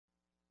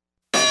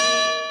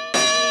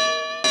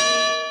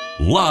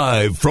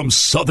Live from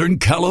Southern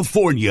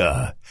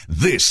California,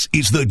 this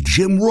is the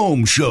Jim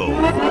Rome Show.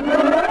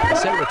 I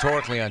said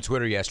rhetorically on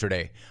Twitter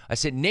yesterday, I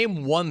said,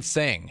 name one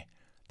thing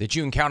that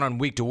you can count on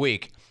week to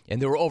week,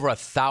 and there were over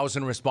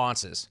 1,000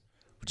 responses,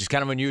 which is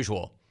kind of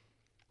unusual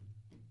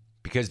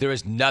because there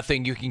is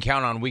nothing you can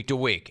count on week to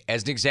week.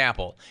 As an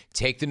example,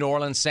 take the New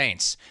Orleans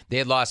Saints. They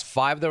had lost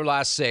 5 of their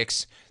last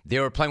 6. They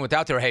were playing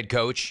without their head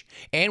coach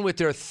and with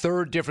their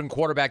third different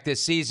quarterback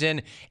this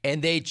season,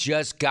 and they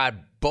just got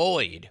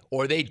bullied,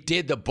 or they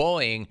did the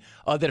bullying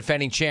of the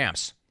defending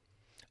champs.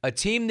 A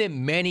team that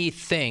many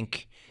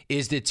think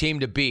is the team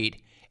to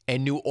beat,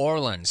 and New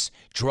Orleans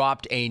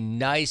dropped a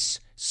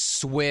nice,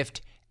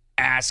 swift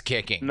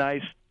ass-kicking.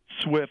 Nice,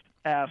 swift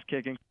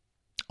ass-kicking.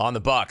 On the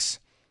Bucks.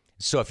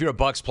 So if you're a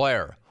Bucks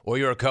player, or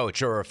you're a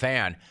coach, or a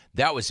fan,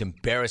 that was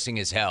embarrassing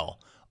as hell.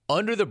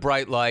 Under the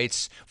bright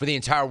lights for the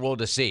entire world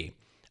to see.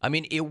 I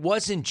mean, it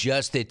wasn't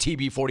just that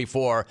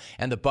TB44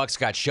 and the Bucks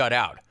got shut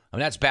out. I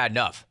mean, that's bad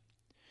enough.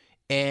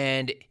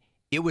 And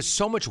it was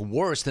so much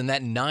worse than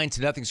that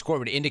 9-0 score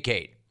would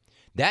indicate.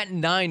 That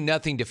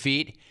 9-0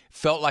 defeat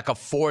felt like a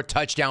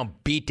 4-touchdown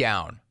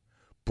beatdown.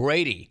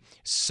 Brady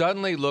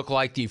suddenly looked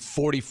like the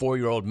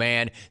 44-year-old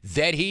man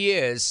that he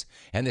is,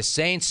 and the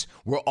Saints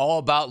were all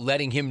about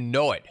letting him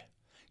know it.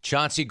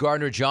 Chauncey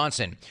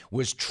Gardner-Johnson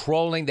was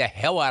trolling the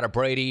hell out of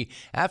Brady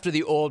after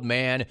the old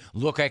man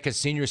looked like a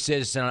senior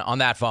citizen on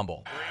that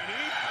fumble. Brady,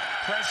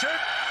 pressure,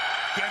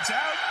 gets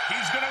out,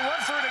 he's going to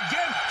run for it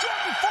again.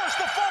 Jordan forced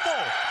the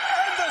fumble,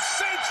 and the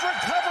Saints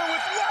recover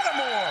with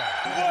Lattimore.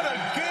 What a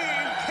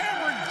game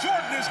Cameron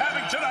Jordan is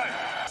having tonight.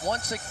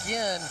 Once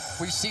again,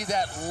 we see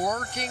that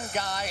lurking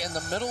guy in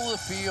the middle of the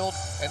field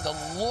and the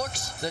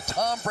looks that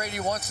Tom Brady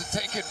wants to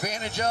take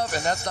advantage of,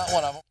 and that's not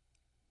what I'm...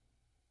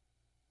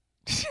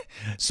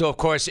 So, of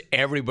course,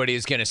 everybody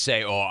is going to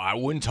say, oh, I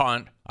would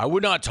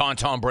not taunt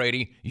Tom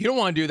Brady. You don't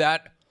want to do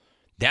that.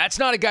 That's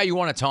not a guy you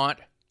want to taunt.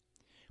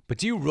 But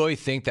do you really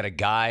think that a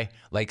guy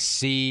like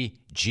CGJ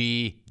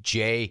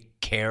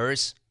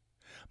cares?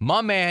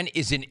 My man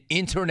is an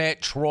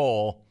internet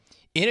troll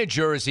in a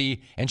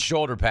jersey and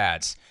shoulder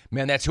pads.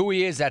 Man, that's who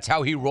he is. That's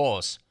how he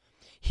rolls.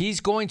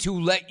 He's going to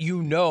let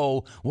you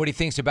know what he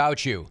thinks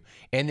about you.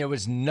 And there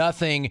was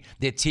nothing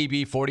that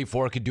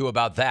TB44 could do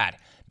about that,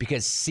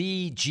 because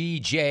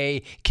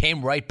CGJ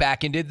came right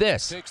back and did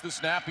this. Takes the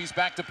snap, he's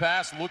back to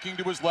pass, looking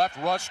to his left,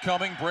 rush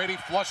coming, Brady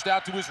flushed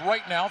out to his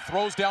right now,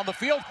 throws down the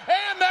field,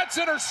 and that's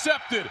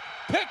intercepted.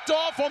 Picked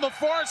off on the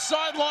far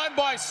sideline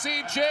by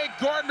CJ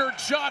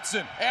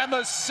Gardner-Johnson, and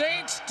the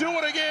Saints do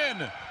it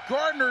again.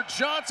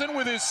 Gardner-Johnson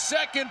with his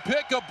second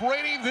pick of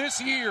Brady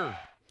this year.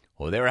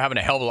 Well, they were having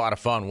a hell of a lot of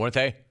fun, weren't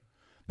they?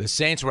 The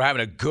Saints were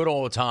having a good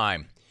old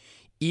time.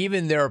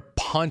 Even their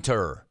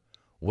punter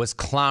was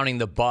clowning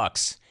the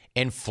Bucks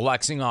and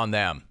flexing on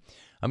them.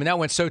 I mean, that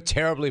went so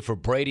terribly for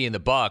Brady and the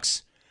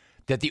Bucks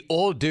that the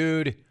old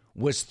dude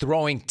was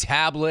throwing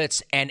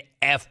tablets and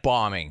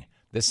F-bombing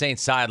the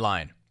Saints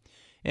sideline.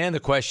 And the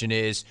question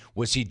is,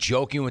 was he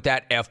joking with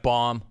that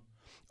F-bomb,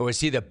 or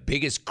was he the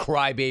biggest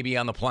crybaby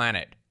on the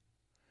planet?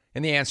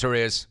 And the answer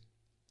is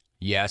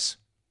yes.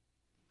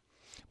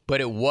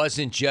 But it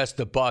wasn't just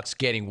the Bucks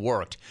getting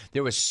worked.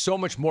 There was so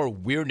much more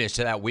weirdness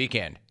to that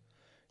weekend.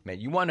 Man,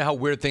 you want to know how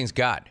weird things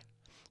got?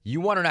 You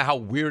want to know how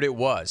weird it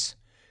was?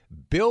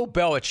 Bill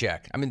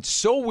Belichick. I mean,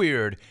 so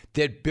weird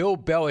that Bill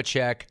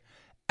Belichick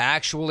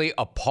actually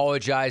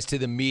apologized to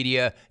the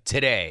media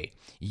today.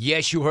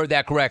 Yes, you heard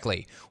that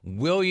correctly.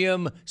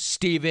 William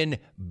Stephen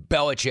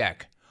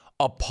Belichick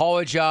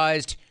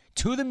apologized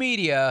to the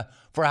media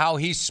for how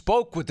he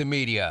spoke with the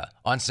media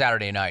on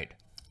Saturday night.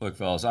 Look,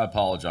 fellas, I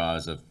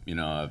apologize if,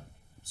 I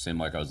seemed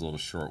like I was a little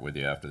short with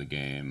you after the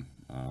game.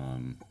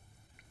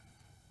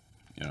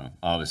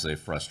 Obviously a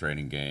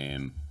frustrating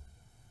game.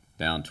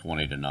 Down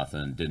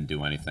 20-0, didn't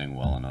do anything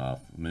well enough.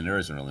 I mean, there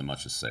isn't really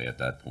much to say at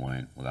that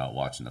point without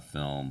watching the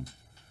film.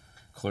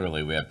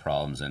 Clearly, we had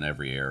problems in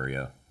every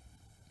area.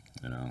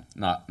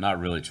 Not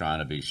really trying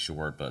to be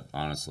short, but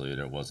honestly,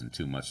 there wasn't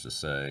too much to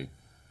say.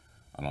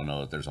 I don't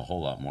know if there's a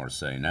whole lot more to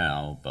say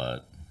now,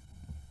 but,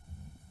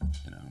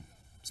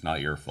 it's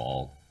not your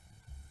fault.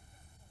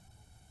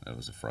 It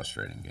was a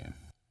frustrating game.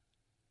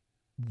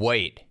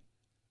 Wait,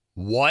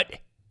 what?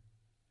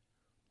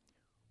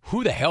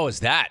 Who the hell is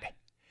that?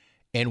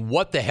 And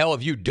what the hell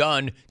have you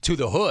done to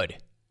the hood?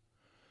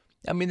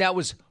 I mean, that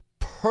was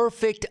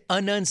perfect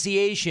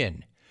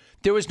enunciation.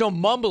 There was no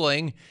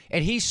mumbling,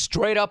 and he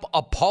straight up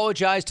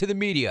apologized to the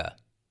media.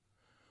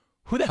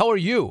 Who the hell are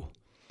you?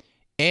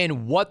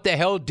 And what the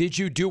hell did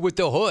you do with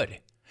the hood?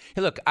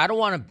 Hey, look, I don't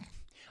want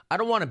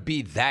to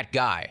be that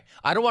guy.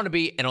 I don't want to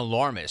be an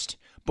alarmist.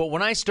 But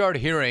when I start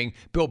hearing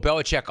Bill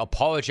Belichick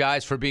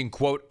apologize for being,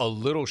 quote, a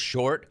little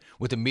short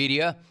with the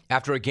media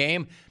after a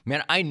game,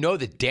 man, I know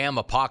the damn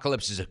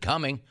apocalypse is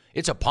coming.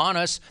 It's upon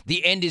us.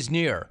 The end is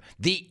near.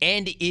 The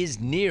end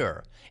is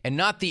near. And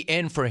not the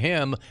end for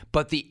him,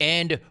 but the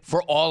end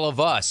for all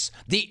of us.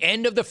 The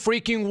end of the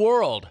freaking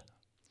world.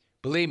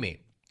 Believe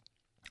me,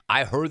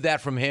 I heard that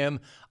from him.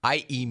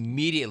 I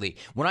immediately,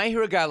 when I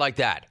hear a guy like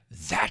that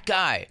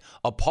guy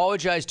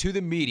apologize to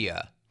the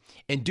media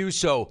and do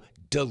so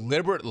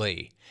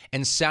deliberately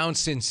and sound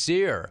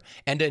sincere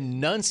and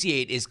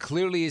enunciate as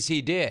clearly as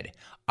he did,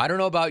 I don't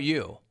know about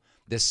you.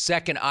 The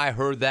second I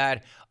heard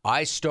that,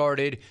 I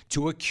started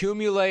to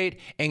accumulate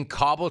and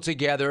cobble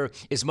together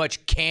as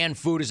much canned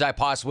food as I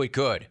possibly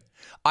could.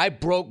 I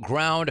broke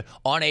ground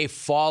on a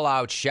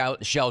fallout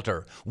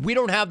shelter. We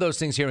don't have those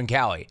things here in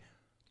Cali.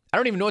 I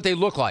don't even know what they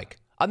look like.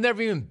 I've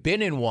never even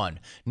been in one.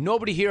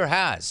 Nobody here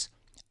has.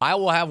 I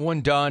will have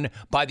one done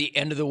by the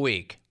end of the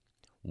week.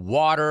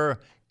 Water,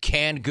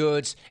 canned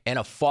goods, and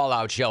a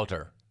fallout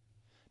shelter.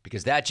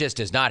 Because that just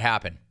does not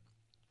happen.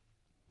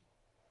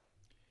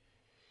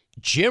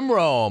 Jim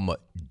Rome,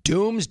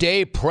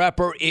 doomsday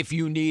prepper if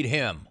you need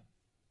him.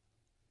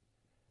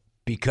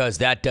 Because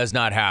that does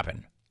not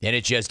happen. And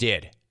it just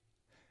did.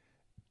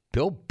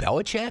 Bill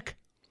Belichick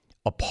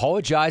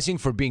apologizing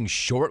for being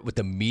short with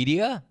the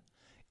media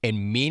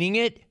and meaning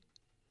it?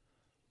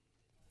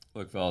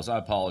 Look, fellas, I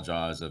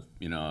apologize if,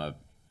 it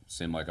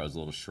seemed like I was a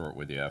little short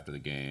with you after the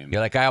game. Yeah,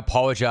 like I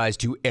apologize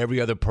to every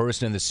other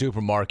person in the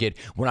supermarket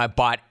when I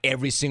bought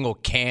every single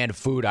canned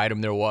food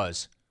item there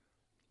was.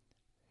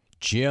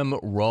 Jim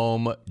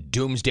Rome,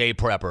 doomsday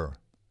prepper.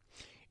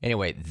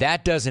 Anyway,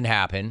 that doesn't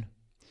happen. And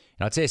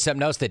I'll tell you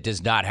something else that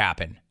does not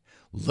happen.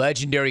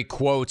 Legendary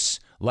quotes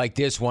like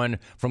this one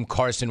from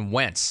Carson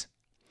Wentz.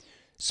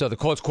 So the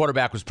Colts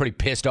quarterback was pretty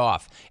pissed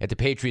off at the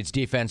Patriots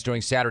defense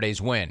during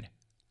Saturday's win.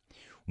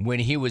 When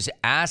he was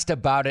asked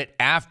about it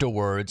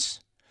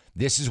afterwards,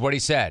 this is what he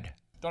said.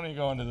 Don't need to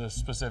go into the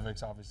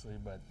specifics, obviously,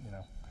 but,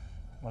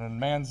 when a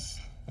man's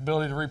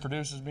ability to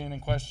reproduce is being in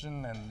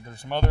question and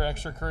there's some other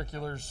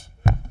extracurriculars,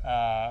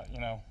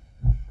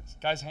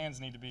 guys'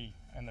 hands need to be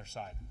in their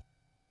side.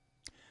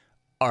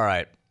 All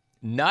right.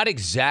 Not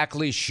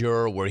exactly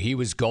sure where he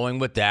was going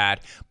with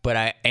that, but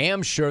I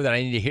am sure that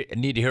I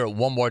need to hear it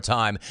one more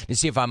time to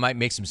see if I might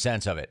make some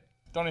sense of it.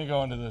 Don't need to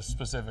go into the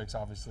specifics,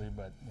 obviously,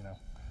 but,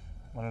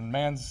 when a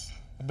man's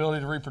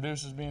ability to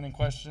reproduce is being in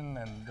question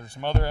and there's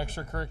some other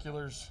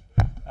extracurriculars,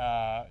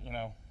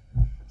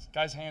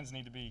 guys' hands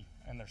need to be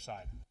in their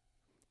side.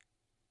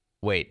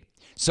 Wait,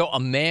 so a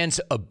man's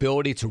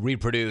ability to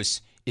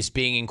reproduce is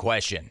being in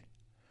question.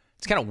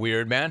 It's kind of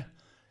weird, man.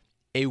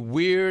 A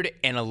weird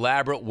and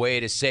elaborate way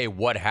to say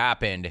what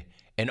happened,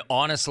 and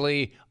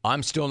honestly,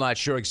 I'm still not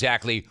sure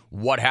exactly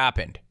what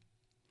happened.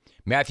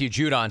 Matthew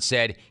Judon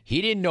said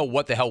he didn't know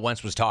what the hell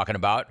Wentz was talking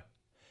about,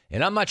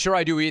 and I'm not sure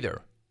I do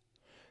either.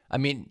 I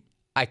mean,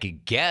 I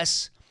could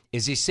guess.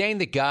 Is he saying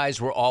the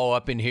guys were all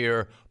up in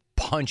here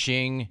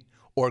punching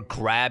or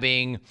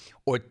grabbing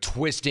or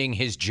twisting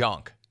his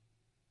junk?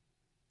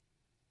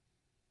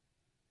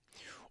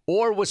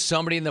 Or was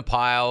somebody in the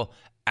pile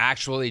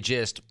actually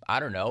just,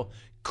 I don't know,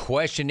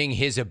 questioning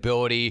his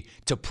ability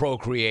to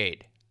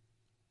procreate?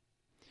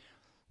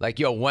 Like,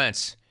 yo,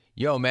 Wentz,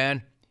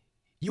 man,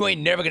 you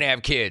ain't never going to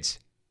have kids.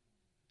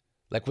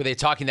 Like, were they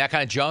talking that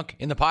kind of junk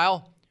in the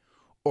pile?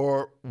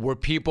 Or were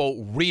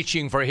people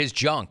reaching for his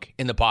junk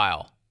in the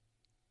pile?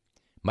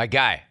 My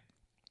guy,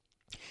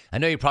 I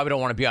know you probably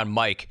don't want to be on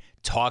mic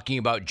talking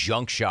about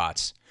junk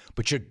shots,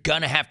 but you're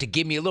going to have to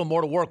give me a little more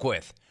to work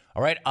with.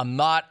 All right? I'm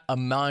not a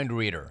mind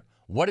reader.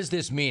 What does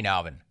this mean,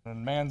 Alvin? When a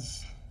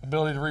man's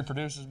ability to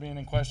reproduce is being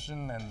in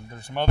question and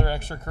there's some other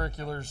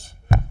extracurriculars,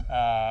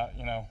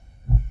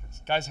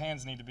 guys'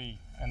 hands need to be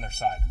in their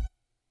side.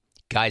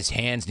 Guys'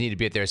 hands need to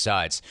be at their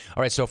sides.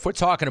 All right, so if we're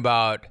talking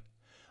about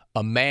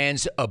a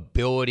man's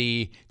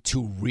ability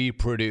to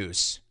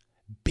reproduce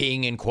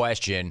being in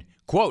question,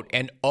 quote,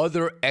 and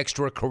other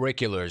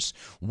extracurriculars,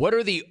 what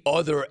are the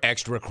other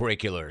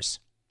extracurriculars?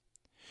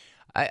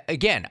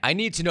 I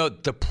need to know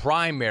the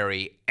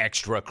primary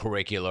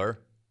extracurricular,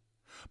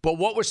 but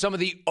what were some of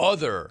the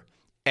other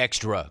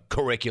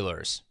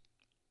extracurriculars?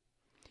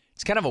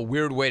 It's kind of a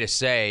weird way to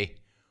say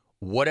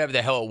whatever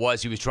the hell it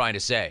was he was trying to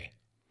say.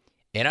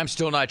 And I'm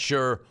still not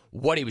sure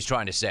what he was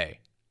trying to say.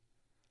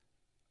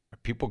 Are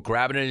people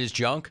grabbing at his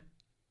junk?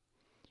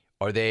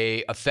 Are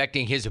they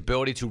affecting his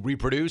ability to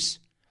reproduce?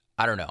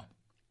 I don't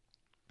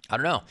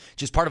know.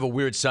 Just part of a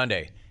weird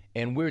Sunday.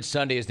 And weird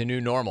Sunday is the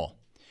new normal.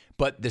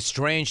 But the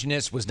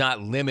strangeness was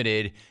not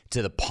limited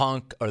to the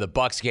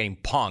Bucs getting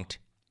punked,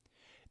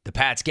 the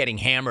Pats getting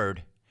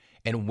hammered,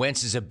 and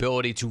Wentz's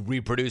ability to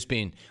reproduce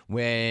being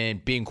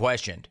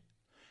questioned.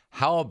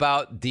 How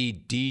about the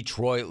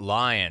Detroit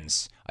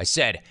Lions? I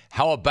said,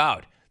 how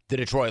about the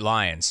Detroit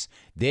Lions?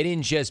 They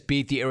didn't just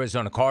beat the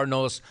Arizona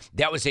Cardinals.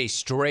 That was a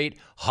straight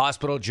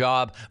hospital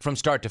job from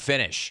start to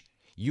finish.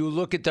 You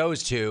look at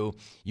those two,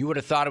 you would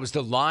have thought it was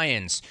the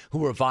Lions who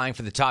were vying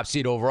for the top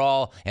seed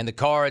overall and the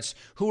Cards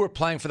who were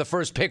playing for the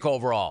first pick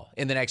overall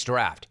in the next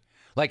draft.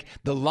 Like,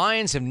 the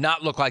Lions have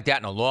not looked like that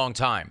in a long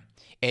time,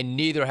 and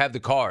neither have the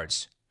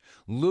Cards.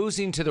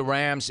 Losing to the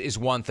Rams is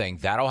one thing.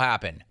 That'll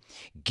happen.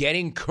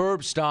 Getting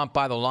curb stomped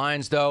by the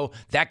Lions, though,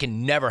 that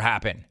can never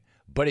happen.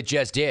 But it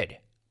just did.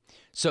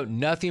 So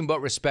nothing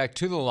but respect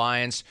to the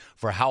Lions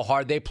for how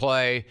hard they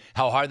play,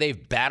 how hard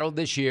they've battled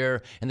this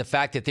year, and the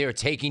fact that they are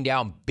taking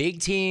down big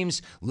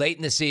teams late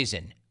in the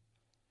season.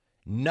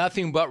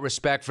 Nothing but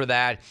respect for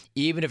that,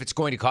 even if it's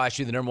going to cost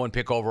you the number 1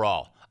 pick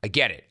overall. I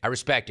get it. I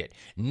respect it.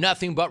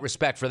 Nothing but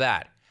respect for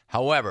that.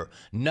 However,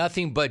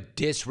 nothing but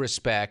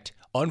disrespect,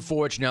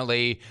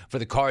 unfortunately, for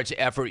the Cards'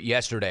 effort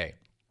yesterday.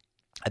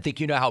 I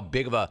think you know how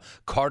big of a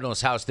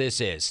Cardinals house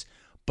this is.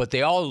 But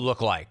they all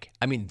look like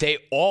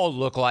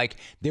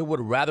they would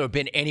rather have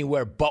been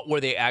anywhere but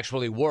where they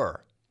actually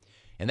were.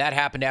 And that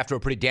happened after a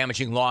pretty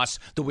damaging loss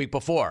the week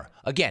before.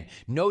 Again,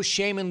 no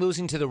shame in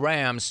losing to the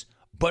Rams,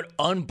 but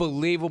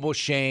unbelievable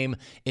shame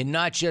in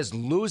not just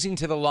losing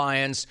to the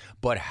Lions,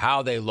 but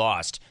how they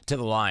lost to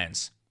the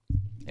Lions.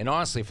 And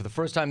honestly, for the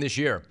first time this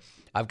year,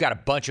 I've got a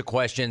bunch of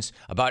questions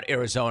about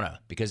Arizona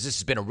because this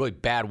has been a really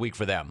bad week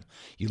for them.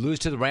 You lose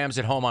to the Rams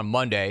at home on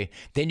Monday,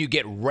 then you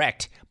get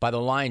wrecked by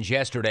the Lions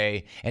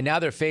yesterday, and now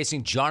they're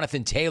facing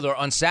Jonathan Taylor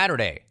on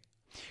Saturday.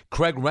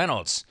 Craig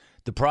Reynolds,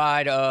 the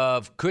pride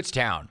of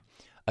Kutztown,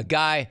 a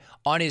guy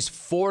on his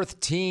 4th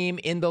team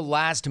in the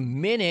last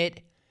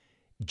minute,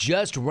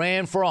 just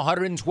ran for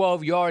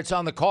 112 yards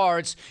on the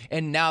Cards,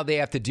 and now they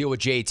have to deal with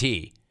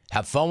JT.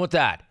 Have fun with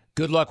that.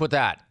 Good luck with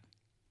that.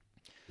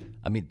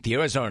 I mean, the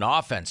Arizona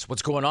offense,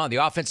 what's going on? The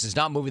offense is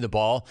not moving the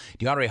ball.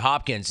 DeAndre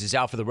Hopkins is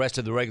out for the rest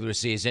of the regular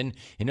season.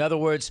 In other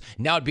words,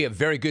 now would be a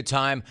very good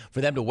time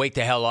for them to wake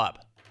the hell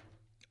up.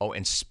 Oh,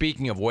 and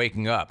speaking of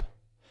waking up,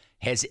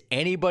 has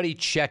anybody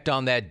checked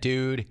on that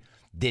dude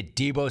that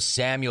Deebo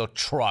Samuel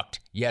trucked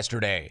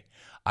yesterday?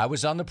 I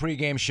was on the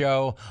pregame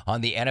show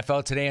on the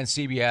NFL Today on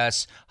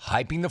CBS,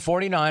 hyping the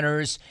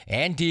 49ers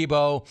and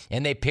Deebo,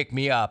 and they picked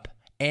me up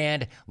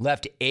and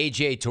left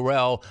A.J.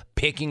 Terrell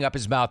picking up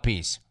his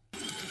mouthpiece.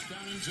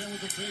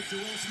 With the fake to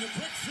Wilson, a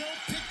quick throw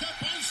picked up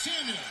by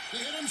Samuel. They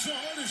hit him so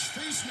hard his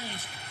face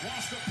mask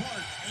washed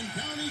apart, and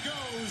down he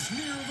goes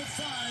near the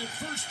 5,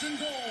 1st and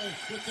goal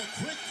with the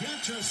quick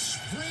catch, a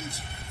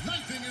sprint,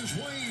 knifing his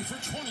way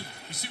for 20.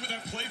 You see what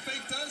that play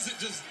fake does? It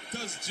just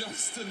does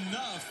just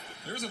enough.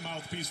 There's a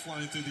mouthpiece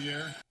flying through the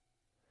air.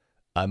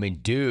 I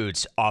mean,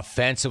 dudes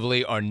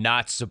offensively are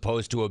not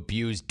supposed to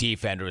abuse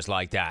defenders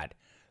like that.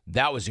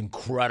 That was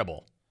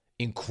incredible.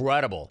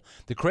 Incredible.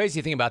 The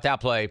crazy thing about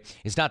that play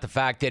is not the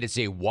fact that it's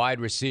a wide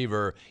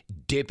receiver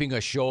dipping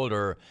a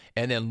shoulder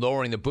and then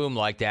lowering the boom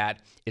like that.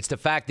 It's the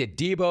fact that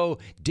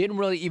Deebo didn't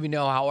really even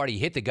know how hard he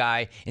hit the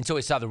guy until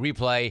he saw the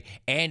replay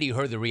and he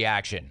heard the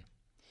reaction.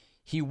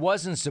 He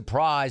wasn't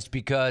surprised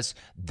because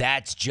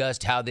that's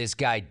just how this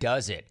guy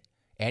does it.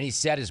 And he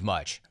said as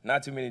much.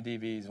 Not too many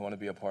DBs want to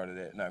be a part of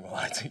that, not going to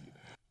lie to you.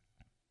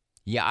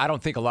 Yeah, I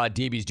don't think a lot of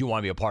DBs do want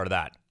to be a part of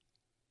that.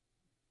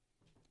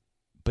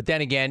 But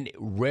then again,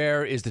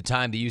 rare is the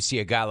time that you see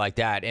a guy like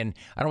that. And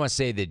I don't want to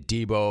say that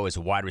Deebo is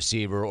a wide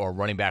receiver or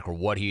running back or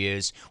what he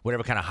is,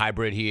 whatever kind of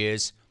hybrid he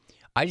is.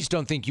 I just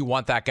don't think you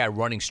want that guy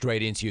running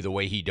straight into you the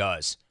way he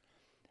does.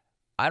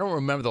 I don't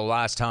remember the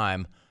last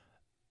time,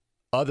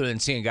 other than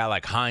seeing a guy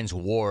like Hines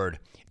Ward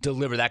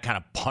deliver that kind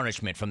of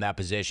punishment from that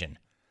position.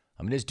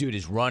 I mean, this dude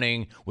is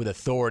running with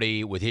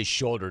authority with his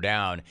shoulder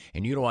down,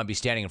 and you don't want to be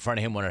standing in front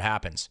of him when it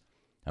happens.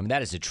 I mean,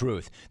 that is the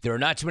truth. There are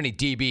not too many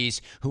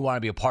DBs who want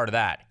to be a part of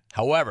that.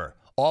 However,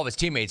 all of his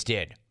teammates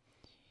did.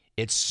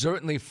 It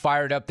certainly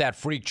fired up that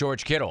freak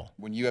George Kittle.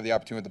 When you have the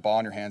opportunity with the ball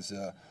in your hands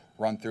to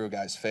run through a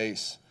guy's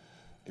face,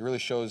 it really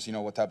shows,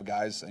 what type of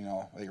guys,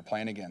 that you're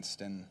playing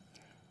against. And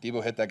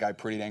Deebo hit that guy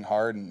pretty dang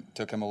hard and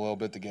took him a little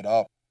bit to get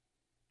up.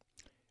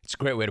 It's a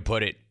great way to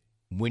put it.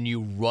 When you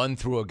run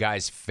through a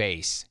guy's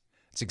face,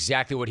 it's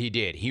exactly what he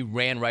did. He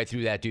ran right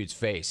through that dude's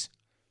face.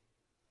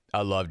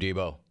 I love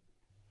Deebo.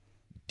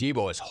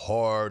 Deebo is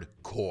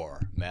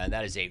hardcore, man.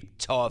 That is a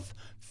tough,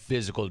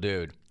 physical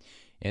dude.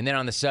 And then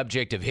on the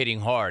subject of hitting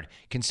hard,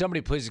 can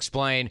somebody please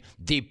explain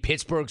the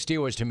Pittsburgh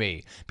Steelers to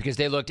me? Because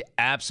they looked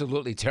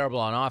absolutely terrible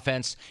on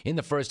offense in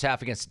the first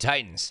half against the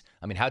Titans.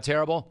 I mean, how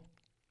terrible?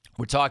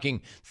 We're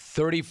talking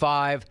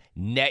 35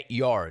 net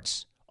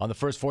yards on the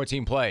first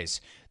 14 plays.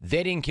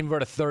 They didn't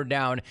convert a third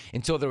down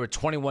until there were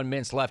 21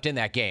 minutes left in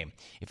that game.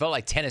 It felt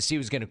like Tennessee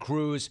was going to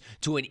cruise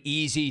to an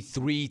easy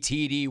 3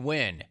 TD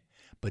win.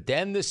 But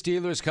then the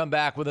Steelers come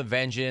back with a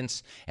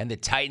vengeance, and the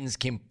Titans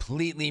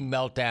completely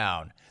melt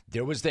down.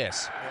 There was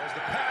this. There's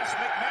the pass,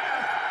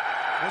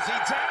 McMath. Was he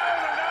down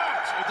or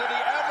not? Or did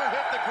he ever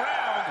hit the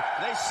ground?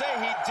 They say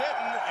he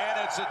didn't,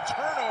 and it's a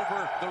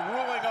turnover, the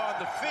ruling on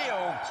the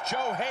field.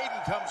 Joe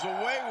Hayden comes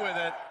away with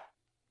it.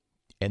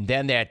 And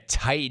then that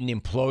Titan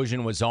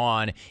implosion was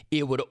on.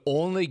 It would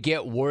only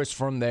get worse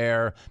from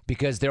there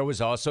because there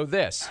was also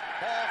this.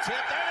 Ball tipped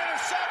and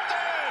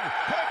intercepted.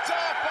 Picked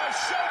up by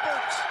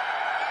Schobert.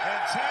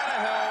 And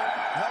Tannehill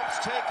helps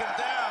take him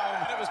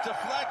down. It was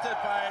deflected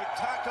by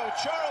Taco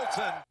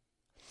Charlton.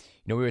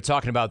 We were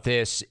talking about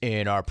this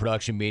in our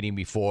production meeting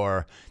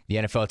before the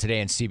NFL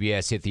Today and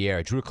CBS hit the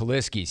air. Drew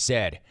Kaliski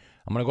said,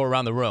 I'm going to go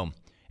around the room,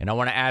 and I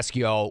want to ask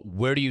you all,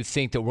 where do you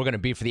think that we're going to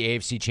be for the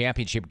AFC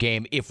Championship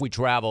game if we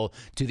travel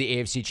to the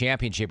AFC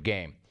Championship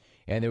game?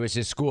 And there was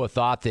this school of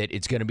thought that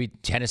it's going to be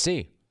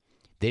Tennessee.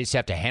 They just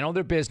have to handle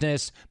their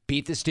business,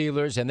 beat the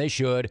Steelers, and they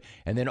should,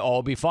 and then all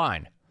will be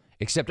fine.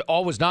 Except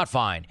all was not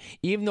fine,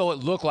 even though it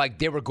looked like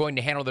they were going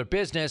to handle their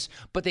business,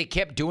 but they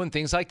kept doing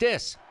things like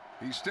this.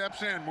 He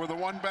steps in with a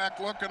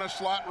one-back look and a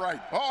slot right.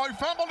 Oh, he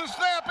fumbled the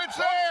snap. It's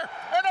there.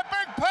 And a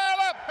big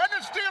pile-up. And the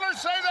Steelers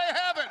say they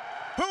have it.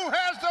 Who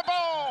has the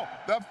ball?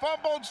 The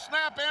fumbled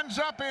snap ends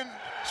up in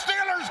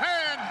Steelers'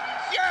 hand.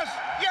 Yes,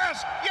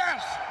 yes,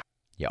 yes.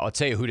 Yeah, I'll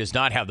tell you who does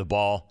not have the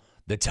ball.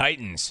 The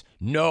Titans.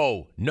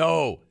 No,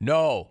 no,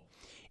 no.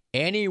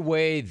 Any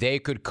way they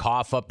could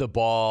cough up the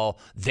ball,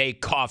 they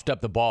coughed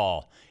up the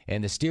ball.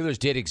 And the Steelers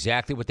did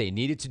exactly what they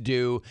needed to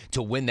do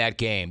to win that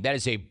game. That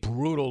is a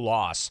brutal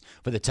loss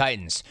for the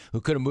Titans, who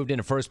could have moved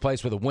into first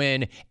place with a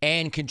win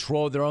and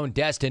controlled their own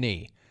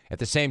destiny. At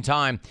the same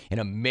time, an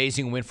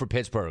amazing win for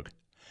Pittsburgh.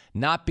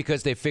 Not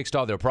because they fixed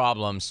all their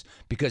problems,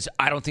 because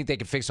I don't think they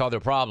can fix all their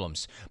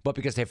problems, but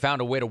because they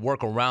found a way to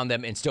work around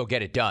them and still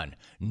get it done.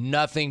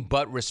 Nothing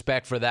but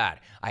respect for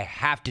that. I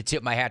have to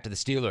tip my hat to the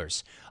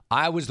Steelers.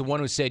 I was the one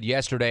who said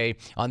yesterday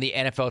on the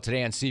NFL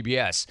Today on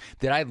CBS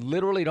that I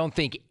literally don't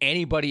think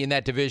anybody in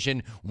that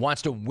division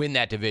wants to win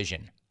that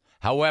division.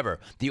 However,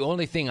 the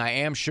only thing I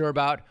am sure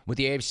about with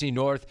the AFC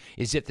North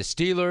is if the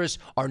Steelers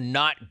are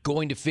not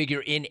going to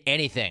figure in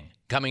anything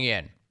coming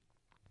in.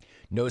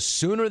 No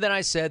sooner than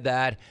I said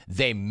that,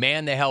 they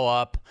man the hell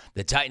up,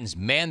 the Titans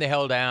man the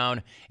hell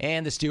down,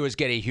 and the Steelers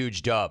get a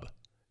huge dub.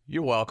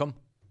 You're welcome.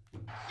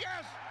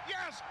 Yes,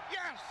 yes,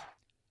 yes.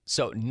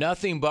 So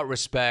nothing but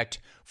respect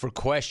for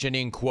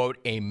questioning, quote,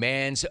 a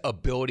man's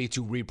ability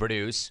to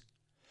reproduce.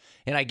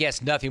 And I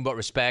guess nothing but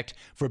respect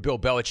for Bill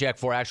Belichick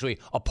for actually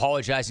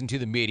apologizing to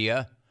the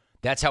media.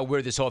 That's how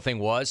weird this whole thing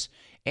was.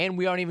 And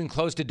we aren't even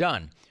close to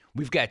done.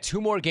 We've got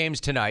 2 more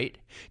games tonight,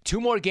 2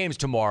 more games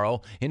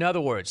tomorrow. In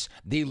other words,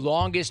 the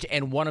longest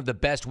and one of the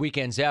best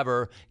weekends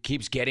ever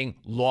keeps getting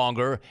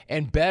longer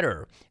and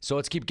better. So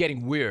let's keep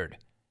getting weird.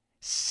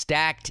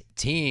 Stacked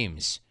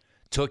teams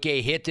took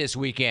a hit this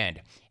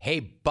weekend.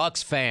 Hey,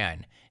 Bucks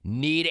fan,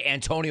 need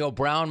Antonio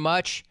Brown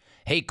much?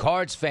 Hey,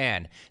 Cards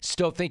fan,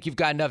 still think you've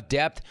got enough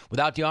depth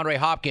without DeAndre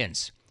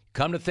Hopkins?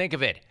 Come to think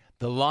of it,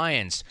 the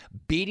Lions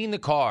beating the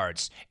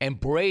Cards and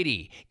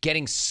Brady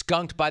getting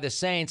skunked by the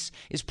Saints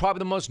is probably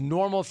the most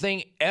normal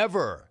thing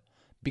ever,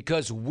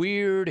 because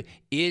weird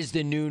is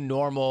the new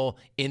normal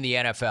in the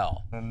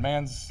NFL. And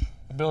man's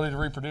ability to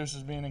reproduce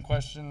is being in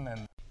question.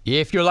 And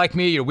if you're like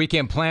me, your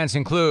weekend plans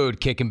include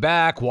kicking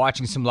back,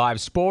 watching some live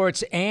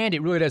sports, and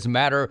it really doesn't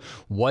matter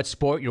what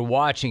sport you're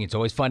watching. It's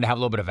always fun to have a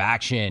little bit of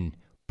action.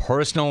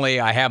 Personally,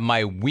 I have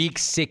my Week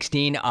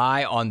 16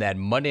 eye on that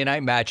Monday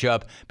night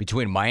matchup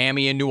between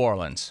Miami and New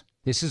Orleans.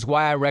 This is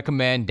why I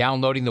recommend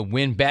downloading the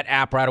WynnBET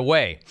app right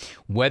away.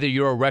 Whether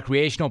you're a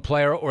recreational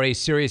player or a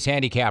serious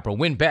handicapper,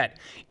 WynnBET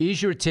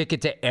is your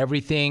ticket to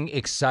everything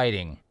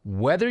exciting.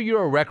 Whether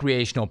you're a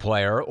recreational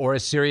player or a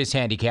serious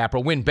handicapper,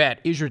 WynnBET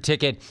is your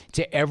ticket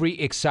to every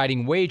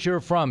exciting wager,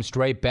 from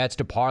straight bets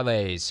to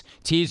parlays,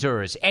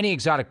 teasers, any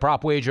exotic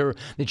prop wager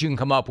that you can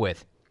come up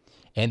with.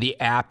 And the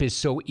app is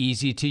so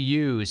easy to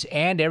use,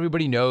 and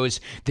everybody knows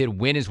that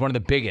Wynn is one of the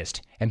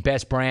biggest and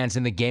best brands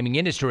in the gaming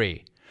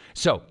industry.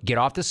 So get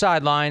off the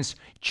sidelines,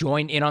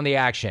 join in on the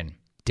action.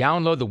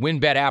 Download the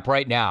WynnBET app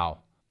right now.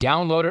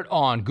 Download it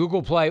on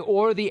Google Play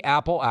or the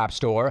Apple App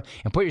Store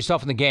and put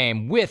yourself in the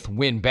game with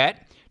WynnBET.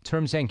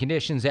 Terms and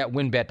conditions at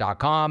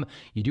wynnbet.com.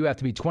 You do have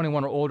to be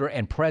 21 or older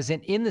and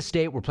present in the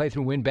state where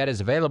playthrough WynnBET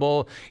is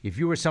available. If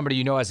you or somebody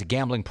you know has a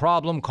gambling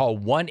problem, call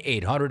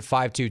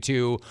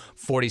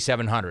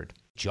 1-800-522-4700.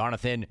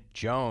 Jonathan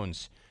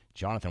Jones.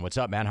 Jonathan, what's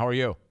up, man? How are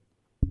you?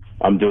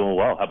 I'm doing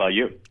well. How about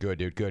you? Good,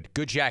 dude. Good.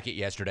 Good jacket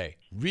yesterday.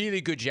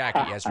 Really good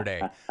jacket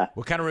yesterday.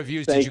 What kind of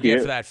reviews did you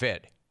get for that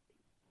fit?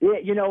 Yeah,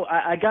 you know,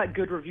 I got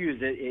good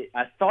reviews.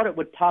 I thought it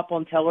would pop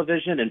on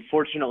television, and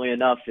fortunately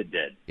enough, it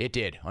did. It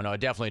did. Oh, no, it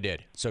definitely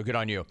did. So good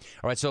on you.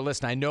 All right, so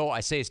listen, I know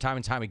I say it's time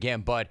and time again,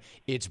 but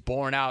it's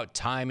borne out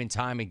time and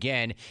time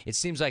again. It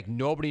seems like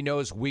nobody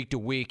knows week to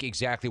week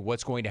exactly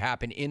what's going to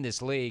happen in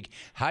this league.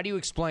 How do you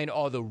explain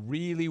all the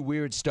really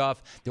weird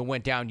stuff that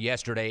went down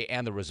yesterday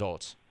and the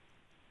results?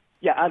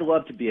 Yeah, I'd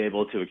love to be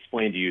able to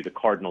explain to you the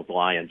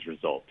Cardinals-Lions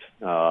result,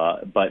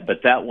 but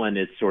that one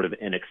is sort of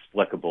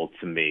inexplicable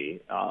to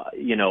me.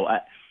 You know,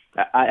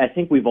 I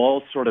think we've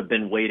all sort of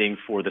been waiting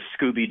for the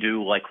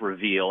Scooby-Doo-like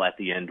reveal at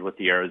the end with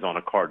the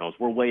Arizona Cardinals.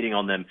 We're waiting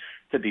on them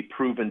to be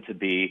proven to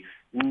be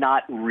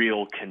not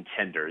real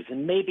contenders,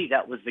 and maybe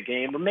that was the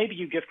game, or maybe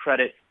you give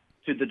credit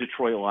to the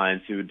Detroit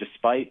Lions, who,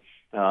 despite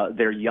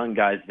their young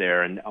guys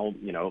there, and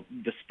you know,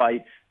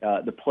 despite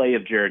the play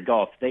of Jared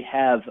Goff, they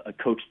have a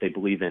coach they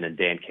believe in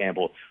Dan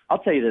Campbell. I'll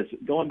tell you this: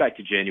 going back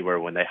to January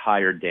when they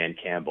hired Dan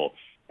Campbell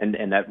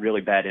and that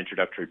really bad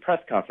introductory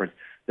press conference,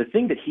 the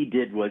thing that he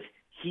did was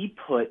he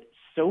put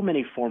so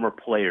many former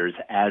players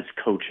as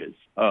coaches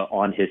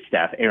on his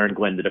staff. Aaron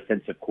Glenn, the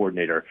defensive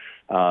coordinator,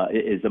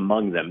 is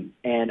among them,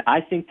 and I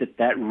think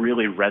that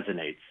really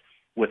resonates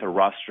with a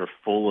roster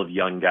full of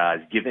young guys,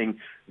 giving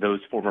those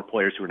former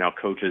players who are now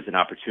coaches an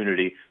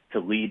opportunity to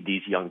lead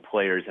these young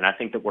players. And I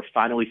think that we're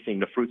finally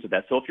seeing the fruits of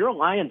that. So if you're a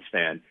Lions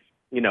fan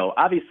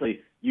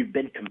Obviously you've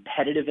been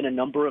competitive in a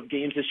number of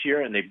games this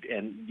year, and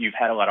you've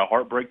had a lot of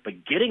heartbreak,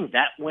 but getting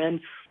that win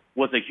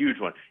was a huge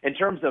one. In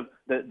terms of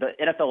the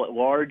NFL at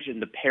large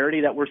and the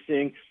parity that we're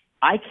seeing,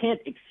 I can't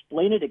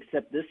explain it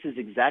except this is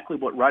exactly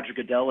what Roger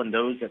Goodell and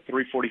those at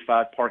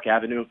 345 Park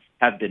Avenue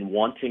have been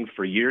wanting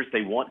for years.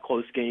 They want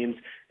close games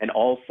and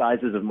all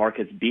sizes of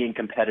markets being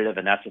competitive,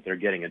 and that's what they're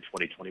getting in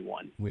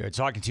 2021. We are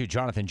talking to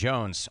Jonathan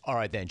Jones. All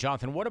right, then.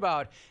 Jonathan, what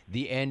about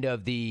the end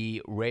of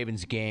the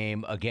Ravens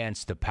game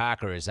against the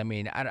Packers? I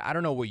mean, I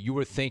don't know what you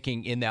were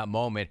thinking in that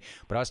moment,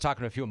 but I was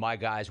talking to a few of my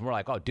guys, and we're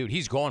like, oh, dude,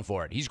 he's going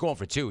for it. He's going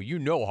for two.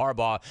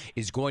 Harbaugh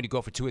is going to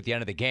go for two at the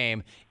end of the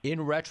game.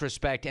 In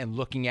retrospect and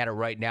looking at it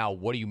right now,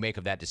 what do you make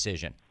of that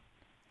decision?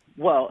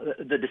 Well,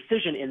 the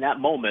decision in that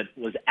moment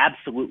was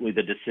absolutely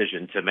the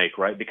decision to make,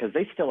 right? Because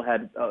they still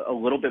had a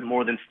little bit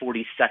more than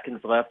 40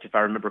 seconds left, if I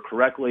remember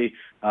correctly,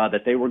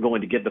 that they were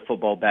going to give the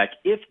football back.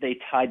 If they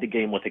tied the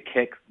game with a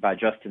kick by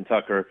Justin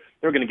Tucker,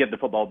 they were going to give the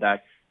football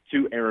back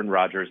to Aaron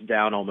Rodgers,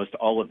 down almost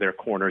all of their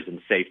corners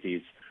and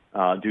safeties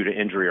due to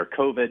injury or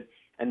COVID.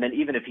 And then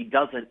even if he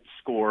doesn't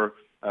score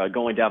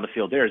going down the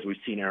field there, as we've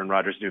seen Aaron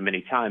Rodgers do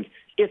many times,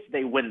 if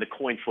they win the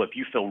coin flip,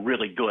 you feel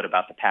really good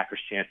about the Packers'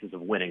 chances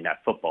of winning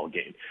that football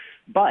game.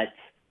 But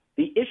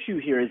the issue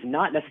here is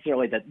not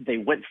necessarily that they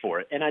went for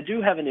it. And I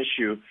do have an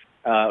issue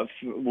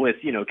with,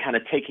 kind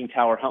of taking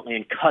Tower Huntley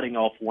and cutting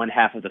off one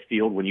half of the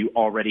field when you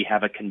already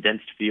have a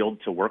condensed field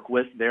to work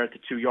with there at the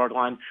 2-yard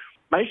line.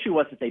 My issue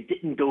was that they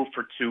didn't go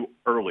for two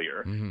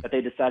earlier, that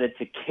they decided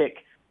to kick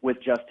with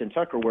Justin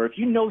Tucker, where if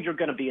you know you're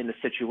going to be in the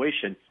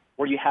situation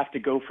where you have to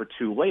go for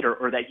two later,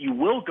 or that you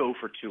will go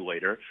for two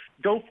later,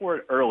 go for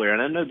it earlier.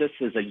 And I know this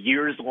is a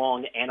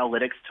years-long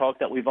analytics talk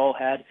that we've all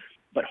had,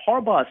 but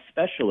Harbaugh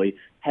especially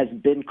has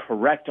been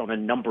correct on a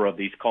number of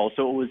these calls.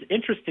 So it was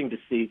interesting to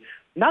see,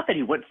 not that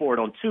he went for it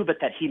on two, but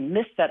that he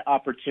missed that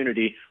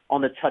opportunity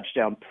on the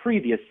touchdown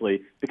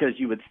previously, because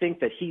you would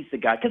think that he's the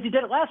guy, because he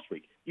did it last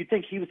week. You'd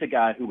think he was the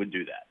guy who would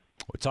do that.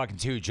 We're talking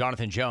to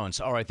Jonathan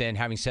Jones. All right, then,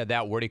 having said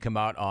that, where did he come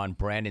out on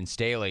Brandon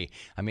Staley?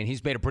 I mean,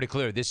 he's made it pretty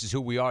clear. This is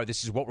who we are.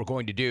 This is what we're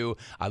going to do.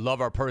 I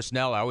love our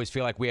personnel. I always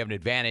feel like we have an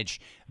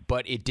advantage,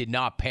 but it did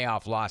not pay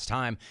off last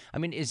time. I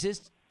mean, does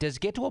it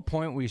get to a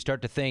point where you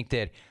start to think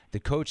that the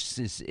coach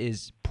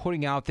is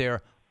putting out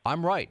there,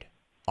 I'm right,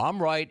 and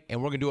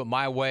we're going to do it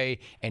my way,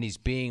 and he's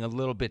being a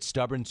little bit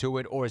stubborn to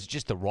it, or is it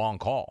just the wrong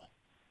call?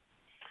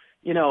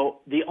 And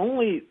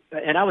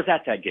I was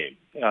at that game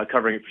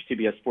covering it for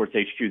CBS Sports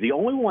HQ. The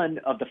only one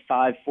of the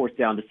 5 fourth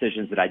down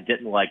decisions that I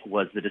didn't like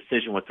was the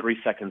decision with 3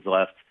 seconds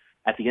left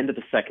at the end of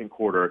the second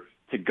quarter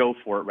to go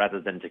for it rather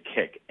than to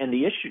kick. And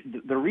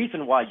the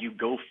reason why you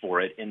go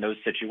for it in those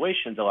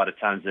situations a lot of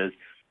times is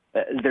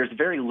there's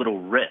very little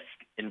risk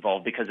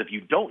involved, because if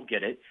you don't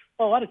get it,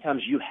 well, a lot of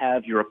times you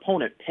have your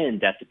opponent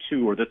pinned at the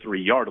 2 or the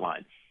 3 yard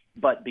line.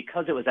 But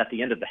because it was at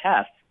the end of the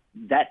half,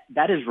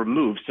 that is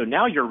removed. So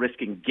now you're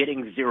risking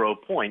getting 0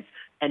 points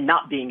and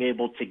not being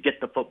able to get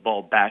the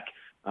football back,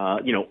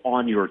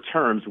 on your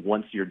terms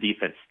once your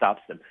defense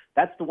stops them.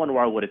 That's the one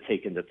where I would have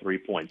taken the 3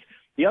 points.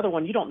 The other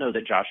one, you don't know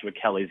that Joshua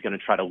Kelly is going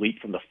to try to leap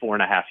from the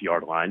 4.5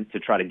 yard line to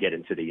try to get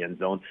into the end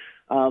zone.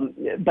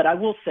 But I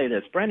will say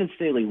this, Brandon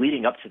Staley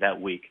leading up to that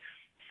week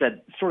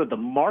said sort of the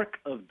mark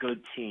of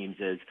good teams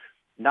is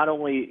not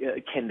only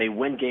can they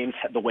win games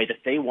the way that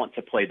they want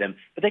to play them,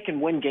 but they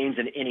can win games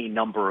in any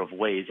number of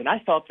ways. And I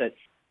thought that,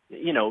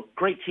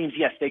 great teams,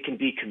 yes, they can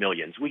be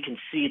chameleons. We can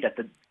see that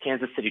the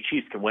Kansas City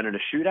Chiefs can win in a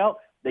shootout.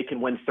 They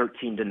can win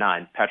 13-9.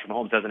 Patrick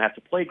Mahomes doesn't have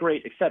to play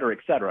great, et cetera, et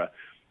cetera.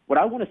 What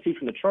I want to see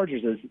from the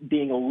Chargers is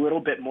being a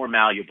little bit more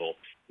malleable,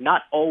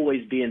 not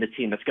always being the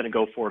team that's going to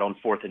go for it on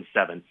 4th and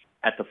 7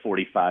 at the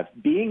 45,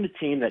 being the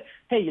team that,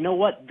 hey, you know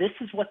what, this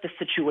is what the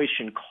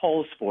situation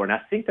calls for. And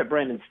I think that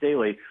Brandon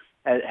Staley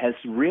has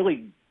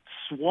really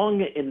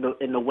swung in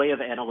the way of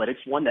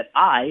analytics, one that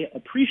I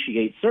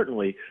appreciate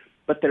certainly,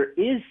 but there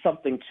is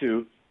something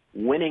to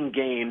winning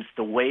games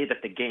the way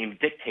that the game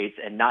dictates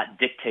and not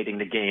dictating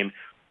the game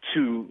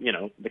to,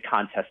 the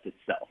contest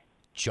itself.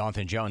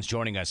 Jonathan Jones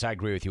joining us. I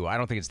agree with you. I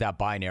don't think it's that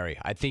binary.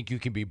 I think you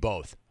can be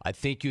both.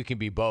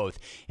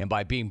 And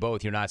by being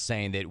both, you're not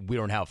saying that we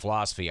don't have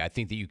philosophy. I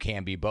think that you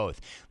can be both.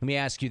 Let me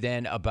ask you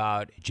then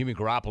about Jimmy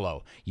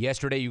Garoppolo.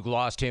 Yesterday you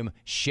lost him,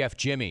 Chef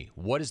Jimmy.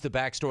 What is the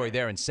backstory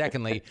there? And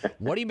secondly,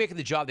 what do you make of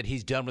the job that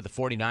he's done with the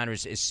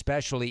 49ers,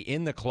 especially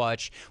in the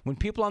clutch, when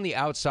people on the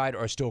outside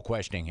are still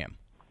questioning him?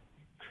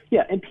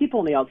 Yeah, and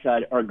people on the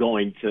outside are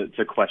going to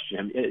question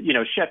him.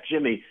 Chef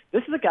Jimmy,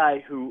 this is a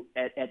guy who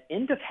at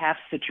end-of-half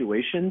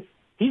situations,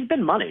 he's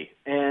been money.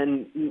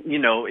 And,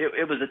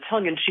 it was a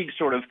tongue-in-cheek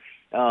sort of,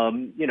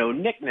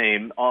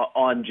 nickname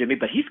on Jimmy,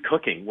 but he's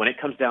cooking when it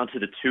comes down to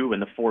the 2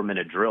 and the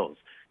 4-minute drills.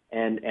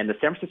 And the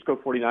San Francisco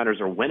 49ers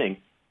are winning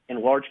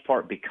in large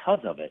part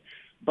because of it.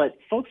 But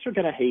folks are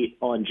going to hate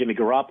on Jimmy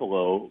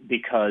Garoppolo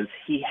because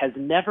he has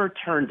never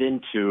turned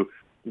into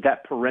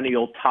that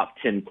perennial top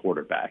 10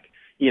 quarterback.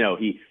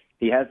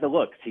 He has the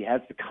looks, he has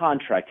the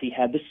contract, he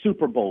had the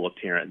Super Bowl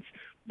appearance,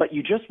 but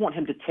you just want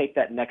him to take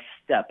that next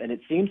step. And it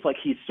seems like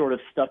he's sort of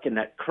stuck in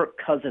that Kirk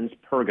Cousins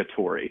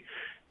purgatory.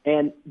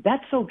 And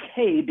that's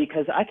okay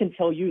because I can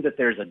tell you that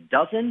there's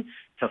 12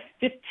 to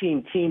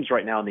 15 teams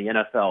right now in the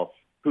NFL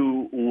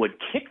who would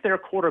kick their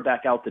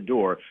quarterback out the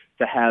door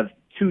to have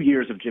 2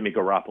 years of Jimmy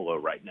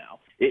Garoppolo right now.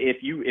 If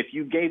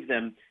you gave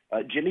them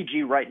Jimmy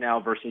G right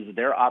now versus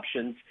their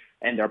options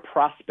and their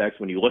prospects,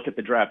 when you look at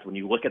the draft, when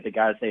you look at the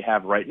guys they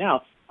have right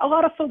now, a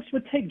lot of folks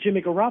would take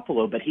Jimmy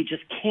Garoppolo, but he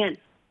just can't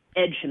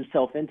edge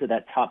himself into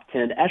that top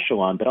 10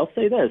 echelon. But I'll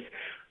say this,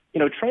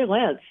 Trey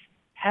Lance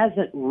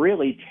hasn't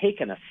really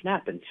taken a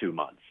snap in 2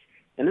 months.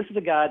 And this is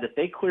a guy that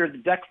they cleared the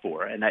deck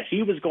for and that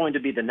he was going to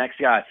be the next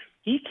guy.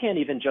 He can't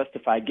even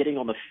justify getting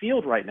on the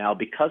field right now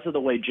because of the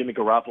way Jimmy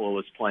Garoppolo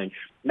is playing,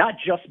 not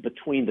just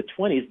between the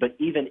 20s, but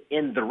even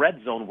in the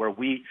red zone where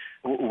we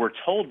were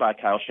told by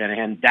Kyle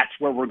Shanahan that's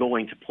where we're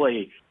going to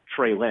play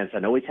Trey Lance. I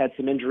know he's had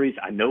some injuries.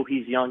 I know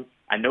he's young.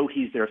 I know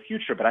he's their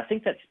future, but I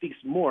think that speaks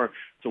more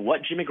to what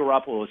Jimmy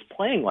Garoppolo is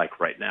playing like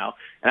right now,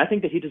 and I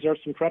think that he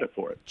deserves some credit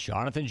for it.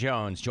 Jonathan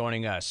Jones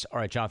joining us. All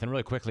right, Jonathan,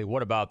 really quickly,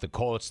 what about the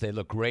Colts? They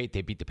look great.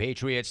 They beat the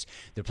Patriots.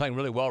 They're playing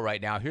really well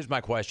right now. Here's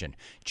my question.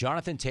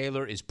 Jonathan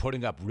Taylor is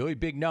putting up really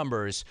big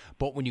numbers,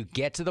 but when you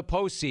get to the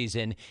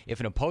postseason, if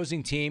an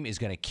opposing team is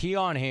going to key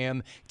on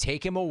him,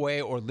 take him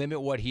away, or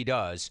limit what he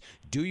does,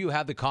 do you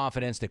have the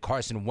confidence that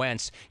Carson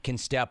Wentz can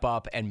step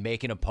up and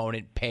make an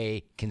opponent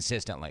pay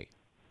consistently?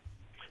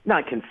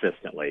 Not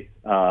consistently.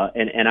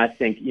 And I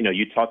think,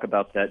 you talk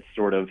about that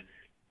sort of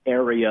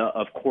area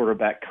of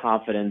quarterback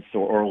confidence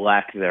or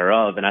lack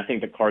thereof, and I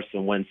think that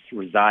Carson Wentz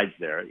resides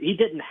there. He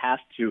didn't have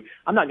to.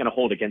 I'm not going to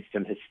hold against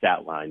him his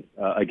stat line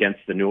against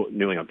the New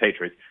England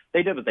Patriots.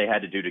 They did what they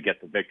had to do to get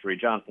the victory.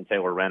 Jonathan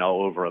Taylor ran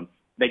all over them.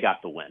 They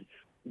got the win.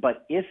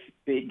 But if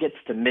it gets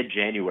to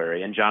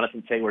mid-January and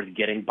Jonathan Taylor is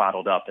getting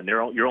bottled up and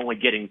you're only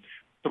getting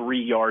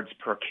 3 yards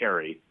per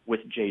carry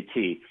with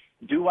JT,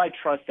 do I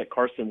trust that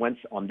Carson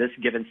Wentz on this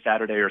given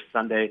Saturday or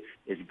Sunday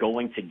is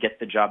going to get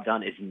the job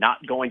done, is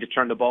not going to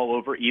turn the ball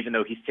over, even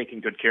though he's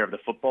taking good care of the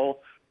football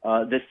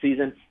this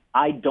season?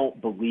 I don't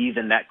believe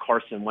in that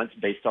Carson Wentz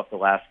based off the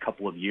last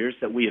couple of years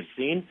that we have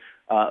seen.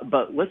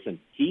 But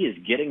listen, he is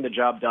getting the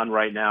job done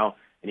right now,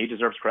 and he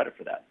deserves credit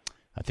for that.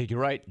 I think you're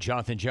right.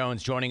 Jonathan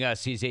Jones joining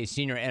us. He's a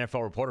senior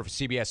NFL reporter for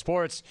CBS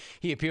Sports.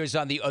 He appears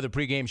on the other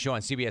pregame show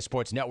on CBS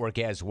Sports Network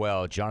as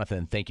well.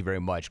 Jonathan, thank you very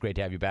much. Great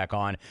to have you back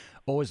on.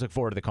 Always look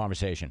forward to the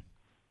conversation.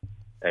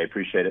 I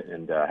appreciate it,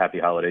 and happy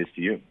holidays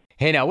to you.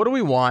 Hey, now, what do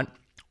we want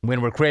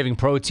when we're craving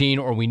protein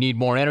or we need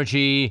more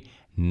energy?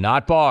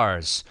 Not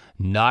bars,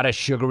 not a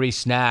sugary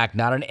snack,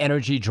 not an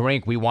energy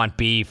drink. We want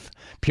beef,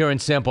 pure and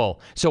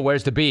simple. So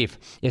where's the beef?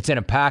 It's in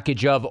a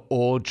package of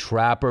Old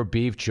Trapper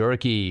beef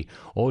jerky.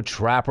 Old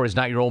Trapper is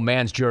not your old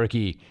man's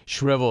jerky.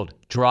 Shriveled,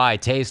 dry,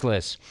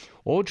 tasteless.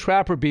 Old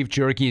Trapper beef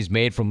jerky is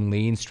made from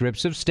lean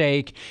strips of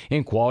steak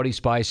and quality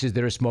spices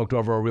that are smoked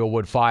over a real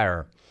wood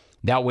fire.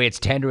 That way it's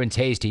tender and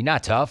tasty,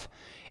 not tough.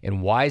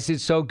 And why is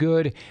it so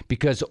good?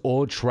 Because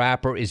Old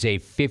Trapper is a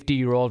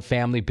 50-year-old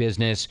family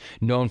business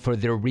known for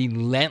their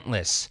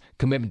relentless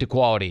commitment to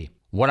quality.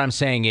 What I'm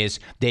saying is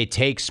they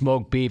take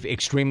smoked beef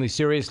extremely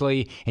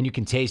seriously, and you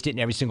can taste it in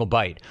every single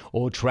bite.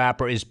 Old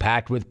Trapper is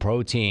packed with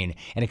protein,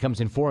 and it comes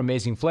in 4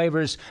 amazing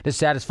flavors to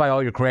satisfy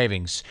all your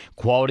cravings.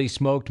 Quality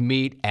smoked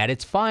meat at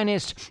its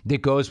finest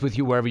that goes with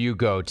you wherever you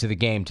go, to the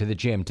game, to the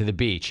gym, to the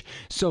beach.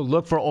 So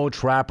look for Old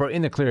Trapper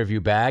in the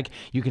Clearview bag.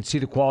 You can see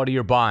the quality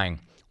you're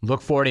buying.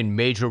 Look for it in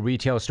major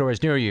retail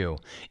stores near you.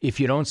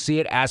 If you don't see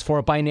it, ask for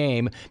it by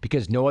name,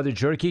 because no other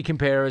jerky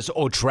compares.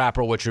 Old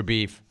Trapper, what's your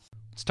beef?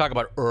 Let's talk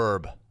about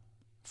Herb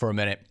for a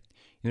minute.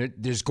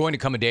 There's going to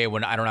come a day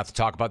when I don't have to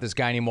talk about this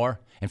guy anymore.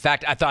 In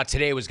fact, I thought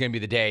today was going to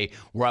be the day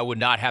where I would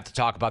not have to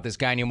talk about this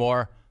guy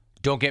anymore.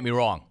 Don't get me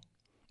wrong.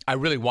 I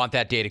really want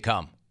that day to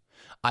come.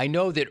 I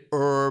know that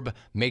Herb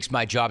makes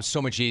my job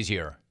so much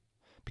easier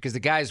because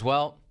the guy's,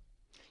 well,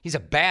 he's a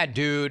bad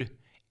dude,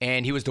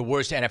 and he was the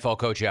worst NFL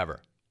coach ever.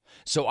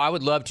 So I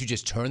would love to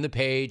just turn the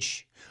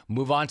page,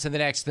 move on to the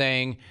next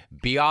thing,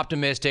 be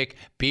optimistic,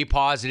 be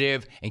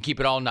positive, and keep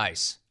it all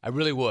nice. I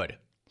really would.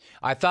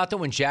 I thought that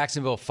when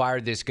Jacksonville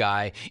fired this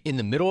guy in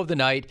the middle of the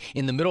night,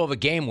 in the middle of a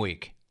game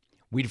week,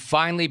 we'd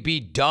finally be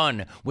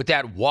done with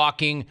that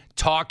walking,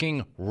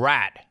 talking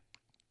rat.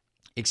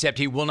 Except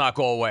he will not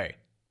go away.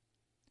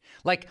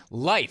 Like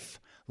life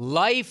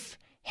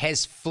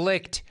has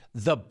flicked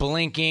the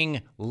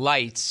blinking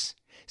lights,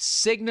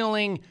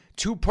 signaling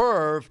to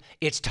Perv,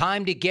 it's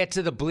time to get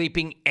to the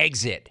bleeping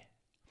exit.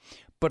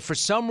 But for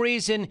some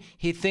reason,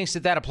 he thinks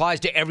that applies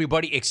to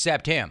everybody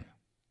except him.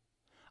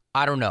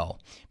 I don't know.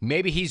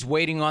 Maybe he's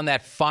waiting on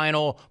that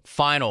final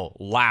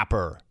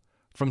lapper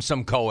from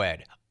some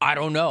co-ed. I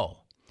don't know.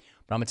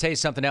 But I'm going to tell you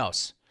something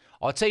else.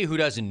 I'll tell you who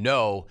doesn't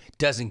know,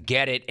 doesn't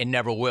get it, and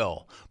never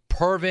will.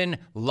 Pervin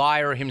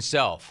Liar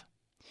himself.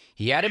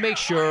 He had to make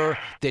sure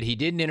that he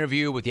did an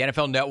interview with the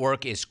NFL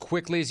Network as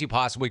quickly as he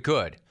possibly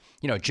could.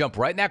 Jump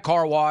right in that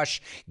car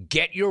wash,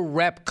 get your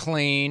rep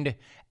cleaned,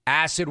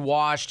 acid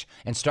washed,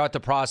 and start the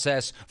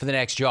process for the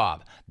next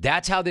job.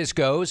 That's how this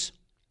goes.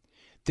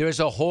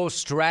 There's a whole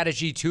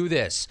strategy to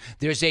this.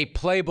 There's a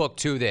playbook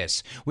to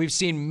this. We've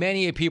seen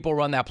many people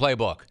run that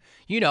playbook.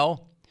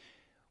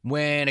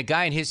 When a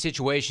guy in his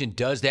situation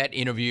does that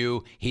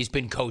interview, he's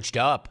been coached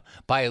up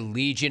by a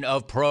legion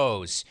of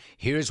pros.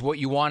 Here's what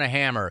you want to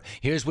hammer.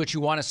 Here's what you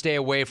want to stay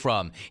away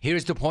from.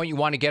 Here's the point you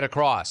want to get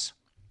across.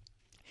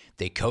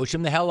 They coach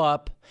him the hell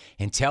up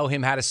and tell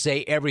him how to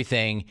say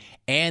everything.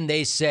 And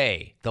they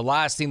say, the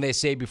last thing they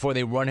say before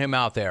they run him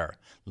out there,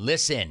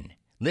 listen,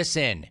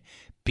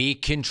 be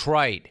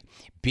contrite,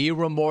 be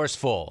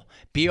remorseful,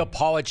 be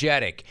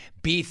apologetic,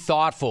 be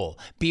thoughtful,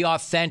 be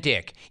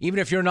authentic. Even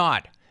if you're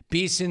not,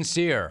 be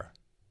sincere.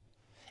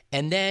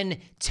 And then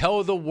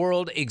tell the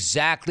world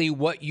exactly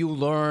what you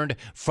learned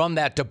from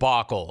that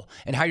debacle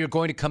and how you're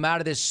going to come out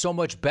of this so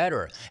much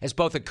better as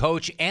both a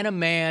coach and a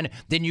man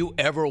than you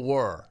ever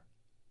were.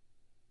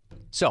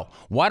 So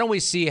why don't we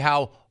see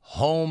how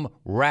Home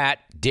Rat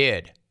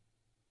did?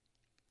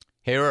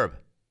 Hey, Herb,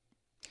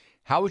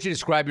 how would you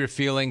describe your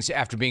feelings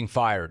after being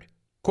fired?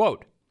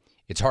 Quote,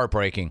 it's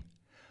heartbreaking.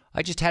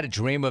 I just had a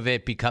dream of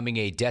it becoming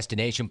a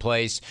destination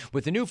place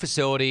with a new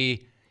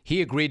facility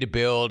he agreed to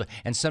build,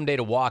 and someday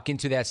to walk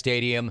into that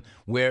stadium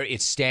where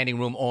it's standing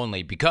room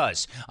only,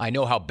 because I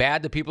know how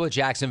bad the people of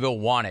Jacksonville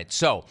want it.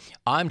 So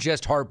I'm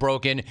just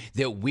heartbroken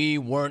that we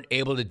weren't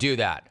able to do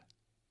that.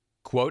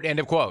 Quote, end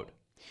of quote.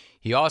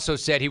 He also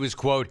said he was,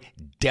 quote,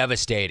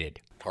 devastated.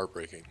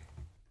 Heartbreaking.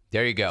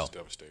 There you go.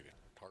 Devastated.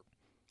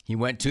 He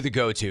went to the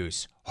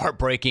go-tos.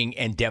 Heartbreaking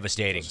and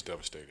devastating.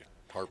 Devastating.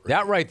 Heartbreaking.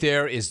 That right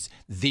there is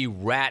the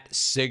rat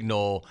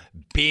signal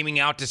beaming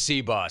out to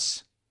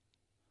C-Bus.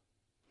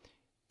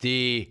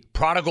 The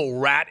prodigal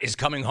rat is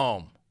coming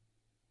home.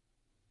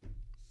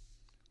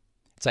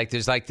 It's like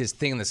there's like this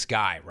thing in the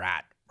sky.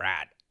 Rat.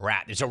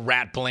 There's a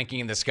rat blinking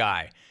in the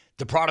sky.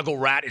 The prodigal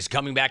rat is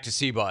coming back to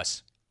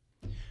C-Bus.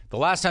 The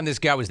last time this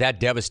guy was that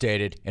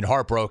devastated and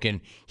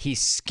heartbroken, he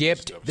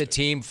skipped the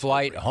team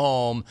flight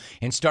home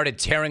and started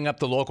tearing up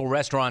the local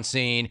restaurant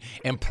scene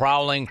and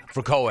prowling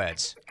for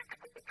co-eds.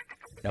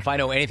 Now, if I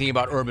know anything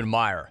about Urban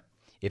Meyer,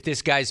 if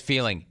this guy's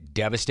feeling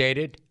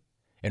devastated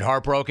and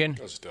heartbroken,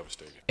 That's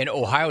devastating. an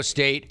Ohio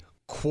State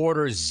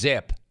quarter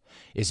zip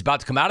is about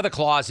to come out of the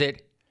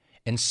closet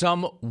and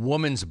some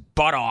woman's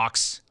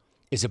buttocks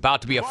is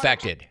about to be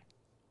affected.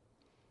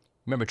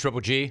 Remember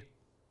Triple G?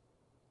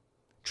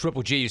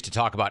 Triple G used to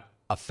talk about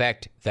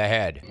affect the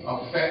head.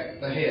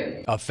 Affect the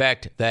head.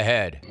 Affect the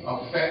head.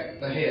 Affect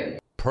the head.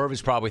 Perv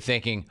is probably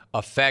thinking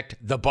affect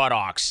the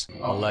buttocks,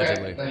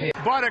 allegedly. The head.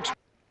 Buttocks.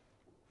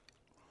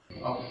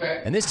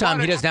 And this time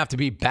he doesn't have to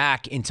be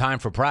back in time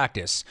for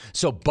practice.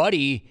 So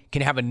Buddy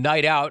can have a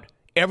night out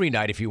every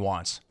night if he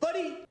wants.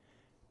 Buddy!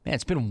 Man,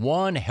 it's been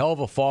one hell of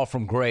a fall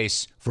from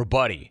grace for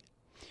Buddy.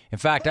 In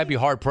fact, I'd be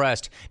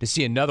hard-pressed to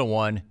see another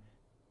one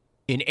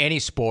in any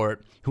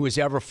sport who has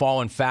ever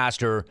fallen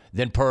faster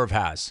than Perv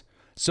has.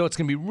 So it's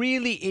going to be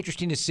really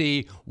interesting to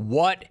see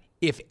what,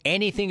 if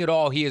anything at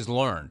all, he has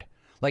learned.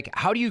 Like,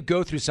 how do you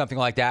go through something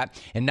like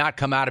that and not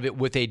come out of it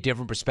with a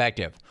different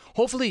perspective?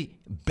 Hopefully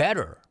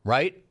better,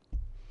 right?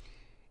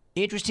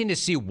 Interesting to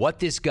see what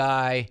this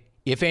guy,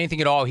 if anything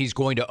at all, he's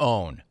going to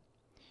own.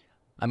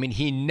 I mean,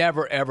 he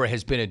never, ever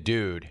has been a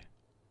dude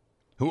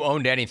who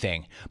owned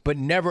anything, but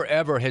never,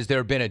 ever has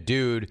there been a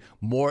dude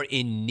more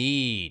in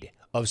need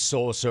of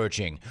soul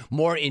searching,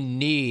 more in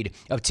need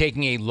of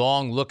taking a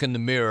long look in the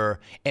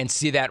mirror and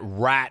see that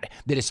rat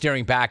that is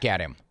staring back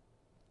at him.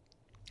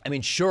 I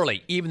mean,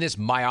 surely even this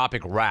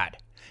myopic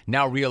rat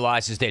now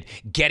realizes that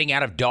getting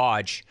out of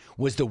Dodge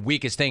was the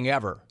weakest thing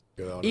ever.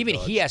 Even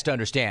he has to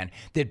understand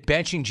that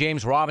benching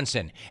James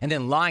Robinson and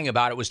then lying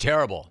about it was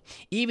terrible.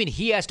 Even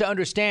he has to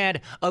understand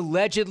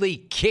allegedly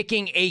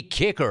kicking a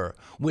kicker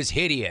was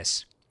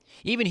hideous.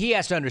 Even he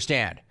has to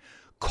understand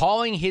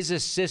calling his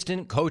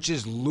assistant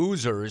coaches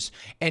losers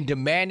and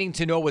demanding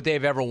to know what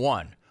they've ever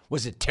won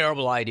was a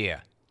terrible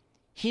idea.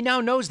 He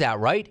now knows that,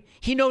 right?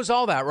 He knows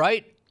all that,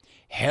 right?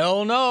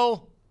 Hell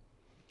no.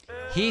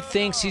 He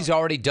thinks he's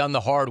already done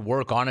the hard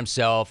work on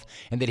himself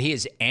and that he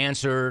has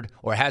answered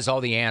or has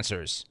all the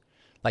answers.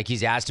 Like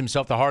he's asked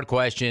himself the hard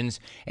questions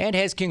and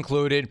has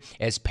concluded,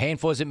 as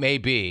painful as it may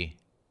be,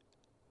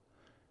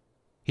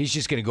 he's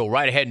just going to go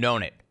right ahead and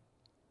own it.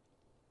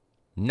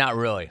 Not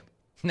really.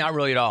 Not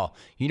really at all.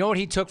 You know what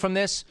he took from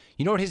this?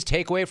 You know what his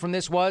takeaway from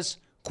this was?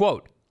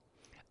 Quote,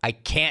 I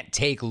can't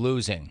take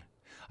losing.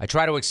 I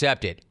try to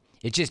accept it.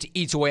 It just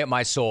eats away at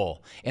my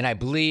soul, and I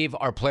believe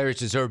our players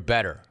deserve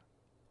better.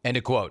 End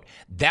of quote.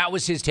 That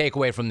was his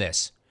takeaway from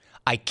this.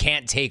 I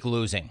can't take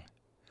losing.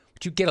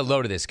 Would you get a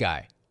load of this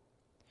guy?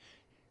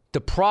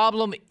 The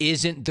problem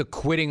isn't the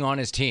quitting on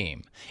his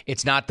team.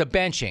 It's not the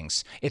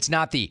benchings. It's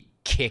not the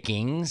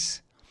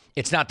kickings.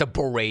 It's not the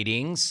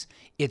beratings.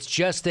 It's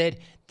just that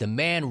the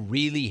man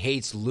really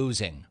hates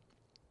losing.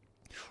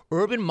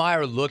 Urban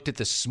Meyer looked at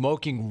the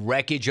smoking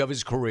wreckage of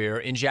his career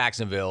in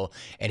Jacksonville,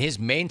 and his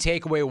main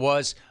takeaway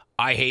was,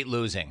 I hate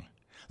losing.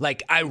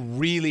 Like, I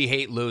really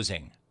hate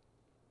losing.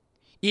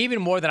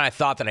 Even more than I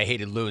thought that I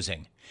hated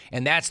losing.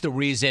 And that's the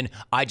reason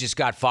I just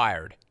got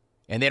fired,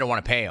 and they don't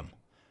want to pay him.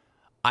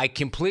 I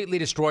completely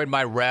destroyed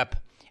my rep.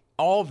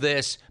 All of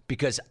this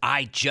because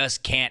I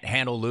just can't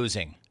handle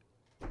losing.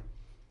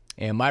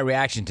 And my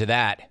reaction to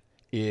that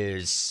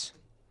is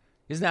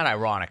Isn't that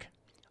ironic?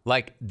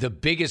 Like, the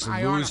biggest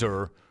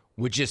loser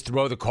would just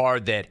throw the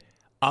card that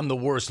I'm the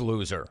worst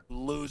loser.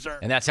 Loser.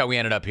 And that's how we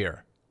ended up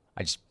here.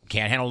 I just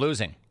can't handle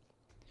losing.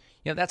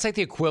 That's like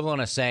the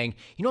equivalent of saying,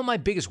 you know what my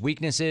biggest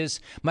weakness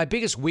is? My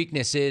biggest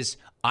weakness is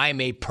I'm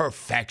a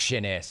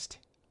perfectionist.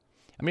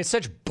 I mean, it's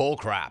such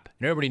bullcrap,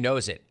 and everybody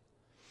knows it.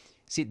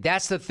 See,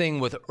 that's the thing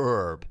with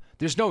Herb.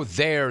 There's no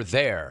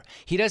there.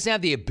 He doesn't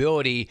have the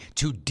ability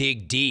to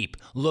dig deep,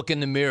 look in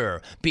the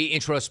mirror, be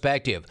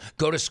introspective,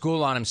 go to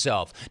school on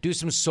himself, do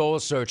some soul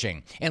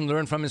searching, and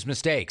learn from his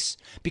mistakes.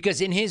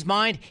 Because in his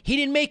mind, he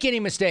didn't make any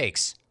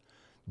mistakes.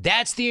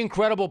 That's the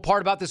incredible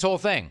part about this whole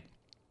thing.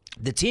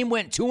 The team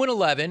went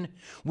 2-11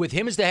 with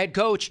him as the head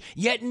coach,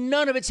 yet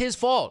none of it's his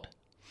fault.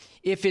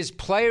 If his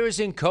players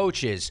and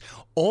coaches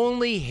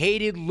only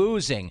hated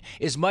losing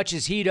as much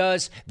as he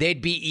does,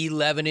 they'd be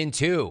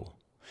 11-2.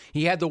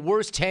 He had the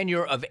worst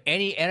tenure of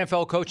any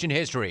NFL coach in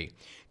history.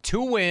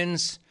 2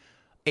 wins,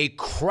 a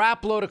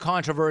crap load of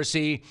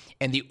controversy,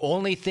 and the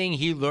only thing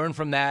he learned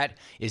from that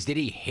is that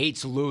he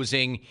hates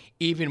losing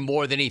even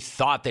more than he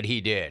thought that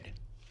he did.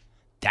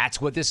 That's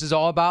what this is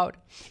all about.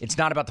 It's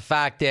not about the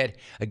fact that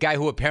a guy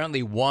who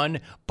apparently won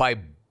by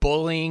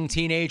bullying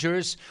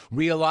teenagers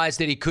realized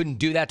that he couldn't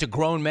do that to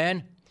grown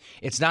men.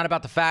 It's not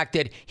about the fact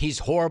that he's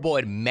horrible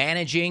at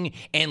managing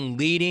and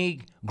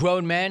leading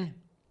grown men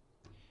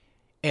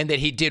and that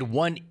he did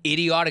one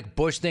idiotic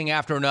Bush thing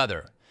after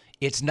another.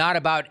 It's not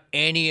about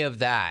any of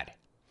that.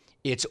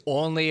 It's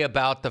only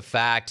about the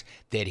fact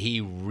that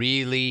he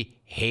really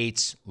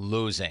hates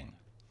losing.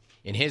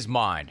 In his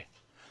mind,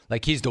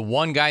 like he's the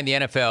one guy in the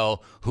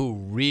NFL who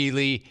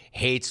really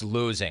hates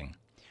losing.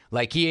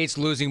 Like he hates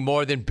losing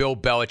more than Bill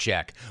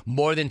Belichick,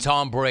 more than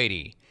Tom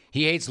Brady.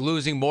 He hates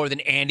losing more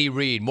than Andy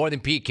Reid, more than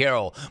Pete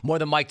Carroll, more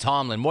than Mike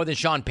Tomlin, more than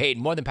Sean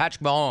Payton, more than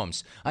Patrick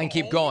Mahomes. I can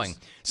keep going.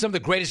 Some of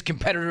the greatest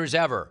competitors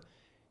ever.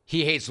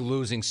 He hates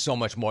losing so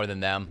much more than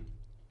them.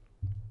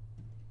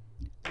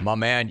 My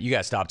man, you got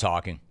to stop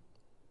talking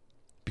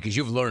because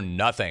you've learned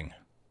nothing.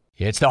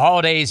 It's the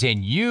holidays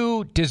and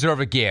you deserve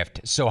a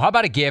gift. So how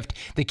about a gift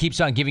that keeps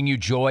on giving you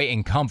joy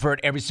and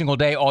comfort every single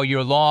day all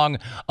year long?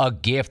 A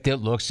gift that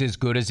looks as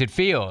good as it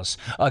feels.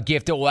 A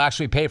gift that will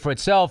actually pay for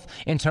itself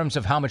in terms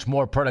of how much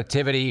more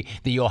productivity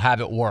that you'll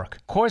have at work.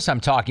 Of course,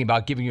 I'm talking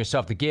about giving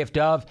yourself the gift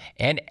of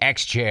an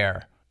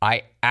X-Chair.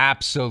 I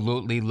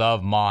absolutely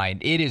love mine.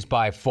 It is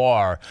by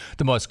far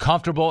the most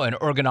comfortable and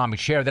ergonomic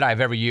chair that I've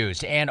ever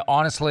used. And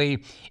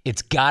honestly,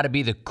 it's got to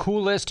be the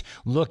coolest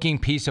looking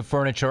piece of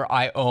furniture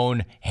I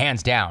own,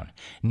 hands down.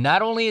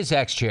 Not only is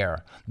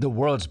X-Chair the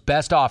world's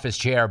best office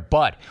chair,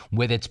 but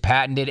with its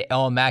patented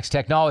LMAX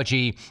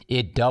technology,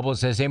 it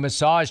doubles as a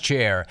massage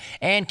chair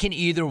and can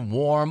either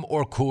warm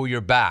or cool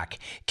your back.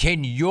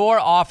 Can your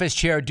office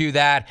chair do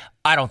that?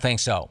 I don't think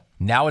so.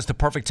 Now is the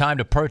perfect time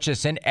to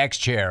purchase an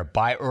X-Chair.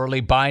 Buy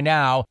early, buy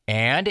now.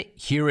 And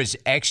here is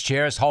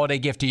X-Chair's holiday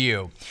gift to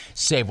you.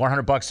 Save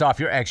 $100 off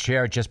your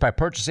X-Chair just by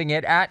purchasing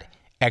it at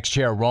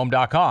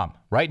xchairrome.com.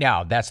 Right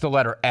now, that's the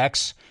letter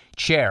X,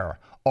 chair,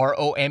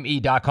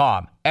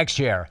 ROME.com.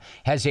 X-Chair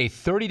has a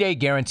 30-day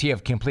guarantee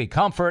of complete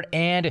comfort,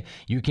 and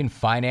you can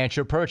finance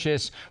your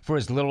purchase for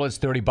as little as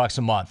 $30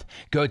 a month.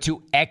 Go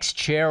to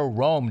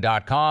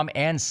xchairrome.com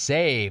and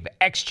save.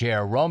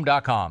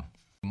 xchairrome.com.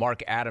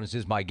 Mark Adams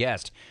is my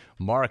guest.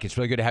 Mark, it's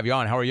really good to have you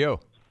on. How are you?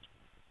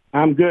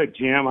 I'm good,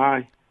 Jim.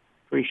 I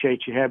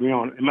appreciate you having me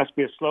on. It must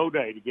be a slow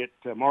day to get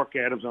Mark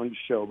Adams on your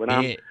show, but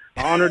I'm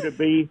honored to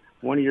be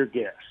one of your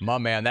guests. My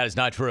man, that is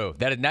not true.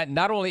 That is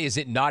not only is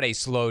it not a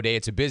slow day,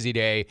 it's a busy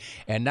day.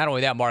 And not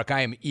only that, Mark,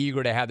 I am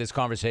eager to have this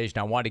conversation.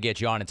 I wanted to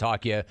get you on and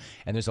talk to you.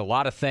 And there's a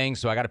lot of things,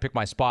 so I got to pick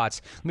my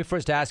spots. Let me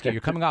first ask you,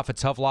 you're coming off a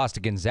tough loss to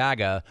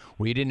Gonzaga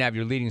where you didn't have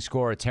your leading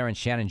scorer, Terrence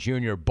Shannon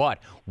Jr., but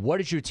what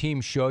did your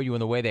team show you in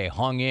the way they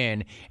hung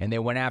in and they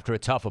went after a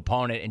tough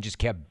opponent and just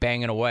kept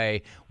banging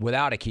away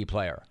without a key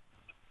player?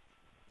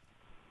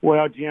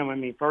 Well, Jim, I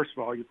mean, first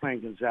of all, you're playing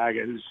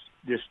Gonzaga, who's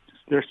just,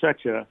 they're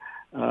such a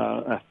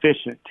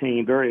efficient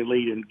team, very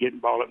elite in getting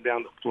ball up and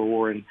down the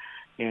floor, and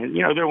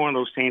you know they're one of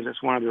those teams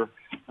that's one of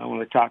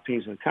the top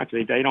teams in the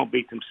country. They don't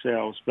beat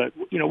themselves, but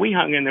you know we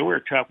hung in there. We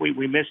were tough.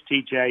 We missed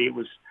TJ. It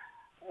was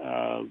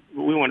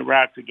we went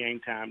right up to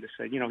game time to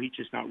say you know he's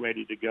just not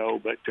ready to go,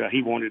 but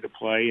he wanted to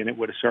play, and it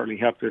would have certainly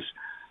helped us.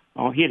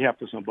 He had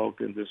helped us on both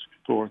ends of this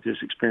floor with this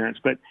experience.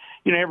 But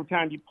you know every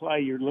time you play,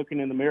 you're looking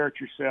in the mirror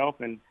at yourself,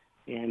 and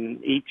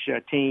each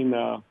team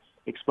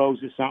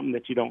exposes something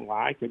that you don't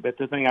like. But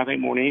the thing I think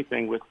more than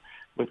anything with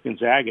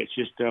Gonzaga, it's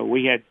just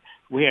we had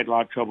a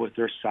lot of trouble with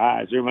their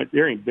size.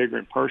 They're even bigger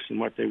in person than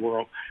what they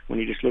were when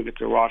you just look at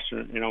their roster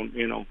and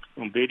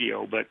on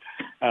video. But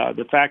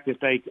the fact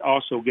that they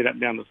also get up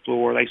and down the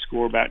floor, they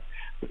score about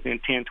within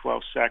 10,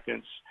 12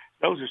 seconds.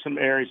 Those are some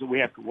areas that we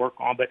have to work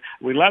on. But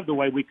we love the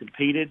way we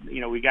competed.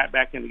 You know, we got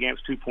back in the game. It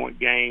was a 2-point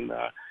game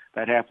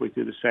about halfway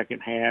through the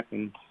second half,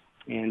 and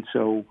And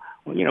so,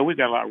 we've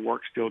got a lot of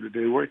work still to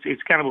do.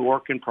 It's kind of a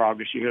work in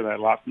progress. You hear that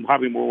a lot.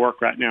 Probably more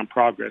work right now in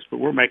progress, but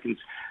we're making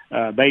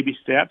baby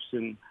steps,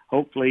 and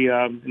hopefully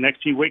the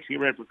next few weeks, get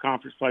ready for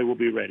conference play, we'll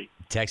be ready.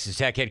 Texas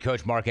Tech head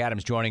coach Mark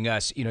Adams joining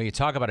us. You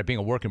talk about it being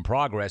a work in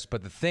progress,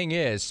 but the thing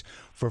is,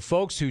 for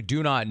folks who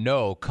do not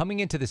know, coming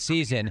into the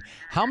season,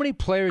 how many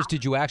players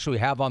did you actually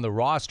have on the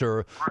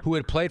roster who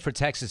had played for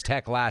Texas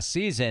Tech last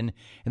season?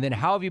 And then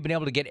how have you been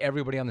able to get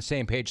everybody on the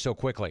same page so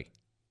quickly?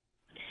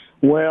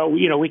 Well,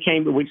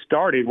 we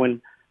started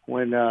when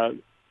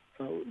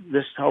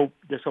this whole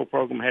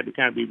program had to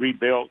kind of be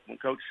rebuilt. When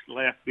Coach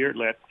Beard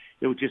left,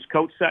 it was just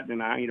Coach Sutton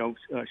and I,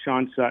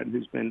 Sean Sutton,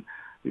 who's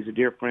a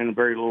dear friend and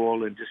very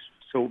loyal, and just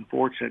so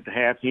fortunate to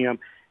have him.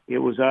 It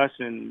was us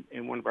and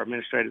one of our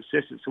administrative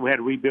assistants. So we had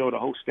to rebuild a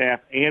whole staff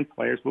and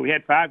players. But we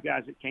had 5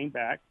 guys that came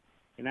back,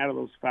 and out of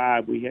those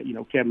 5, we had,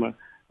 Kevin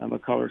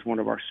McCullough is one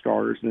of our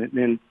starters, and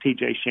then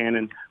T.J.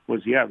 Shannon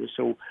was the other.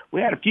 So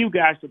we had a few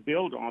guys to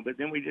build on, but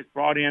then we just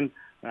brought in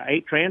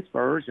 8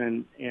 transfers,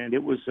 and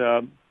it was,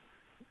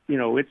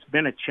 it's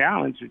been a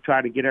challenge to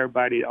try to get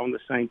everybody on the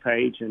same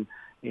page and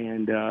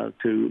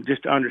to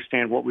just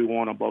understand what we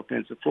want on both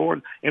ends of the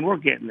floor. And we're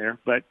getting there,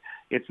 but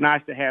it's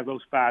nice to have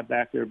those 5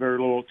 back. They're very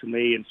loyal to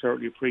me and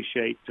certainly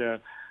appreciate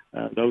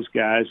those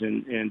guys.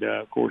 And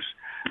of course,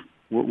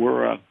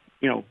 we're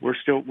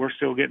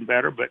still getting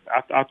better. But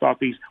I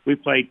thought we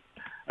played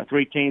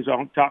 3 teams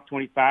on top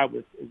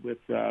 25 with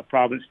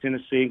Providence,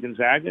 Tennessee, and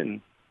Gonzaga,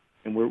 and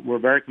we're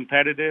very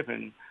competitive.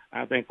 And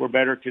I think we're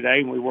better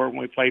today than we were when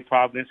we played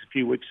Providence a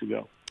few weeks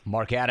ago.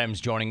 Mark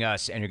Adams joining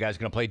us, and you guys are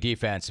going to play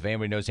defense. If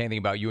anybody knows anything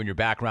about you and your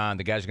background,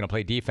 the guys are going to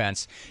play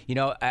defense.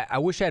 I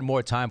wish I had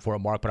more time for it,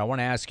 Mark, but I want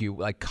to ask you,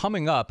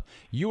 coming up,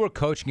 you were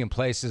coaching in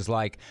places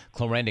like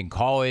Clarendon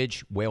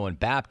College, Wayland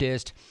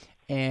Baptist,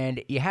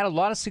 and you had a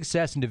lot of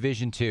success in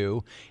Division II,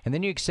 and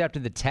then you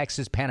accepted the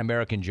Texas Pan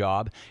American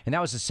job, and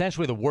that was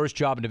essentially the worst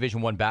job in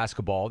Division I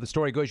basketball. The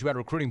story goes you had a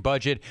recruiting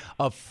budget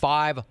of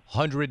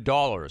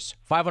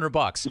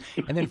 $500,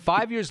 and then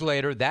 5 years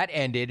later, that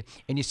ended,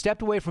 and you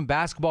stepped away from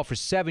basketball for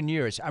 7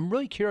 years. I'm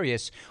really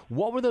curious,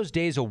 what were those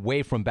days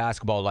away from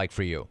basketball like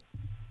for you?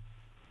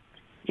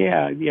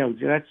 Yeah,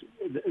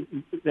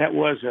 that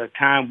was a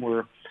time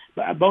where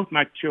both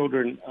my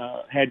children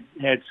had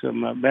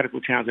some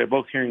medical challenges. They're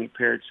both hearing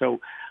impaired, so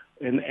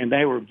and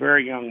they were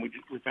very young. We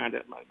found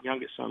out my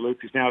youngest son Luke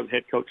is now the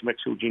head coach of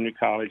Mexico Junior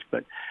College,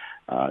 but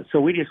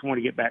so we just want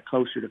to get back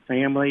closer to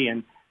family,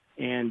 and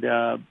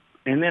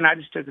then I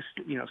just took a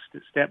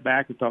step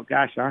back and thought,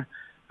 gosh, I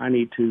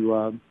need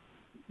to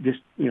just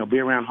be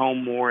around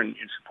home more and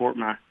support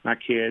my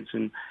kids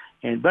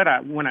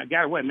but when I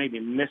got away,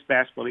 maybe miss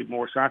basketball even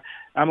more. So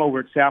I'm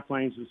over at South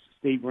Plains with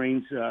Steve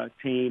Green's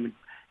team.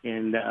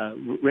 And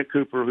Rick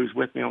Cooper, who's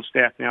with me on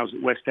staff now, is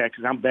at West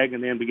Texas. I'm begging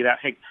them to get out.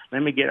 Hey,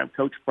 let me get up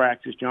coach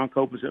practice. John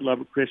Cope is at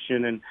Lubbock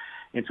Christian. And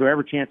so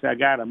every chance I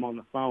got, I'm on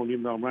the phone,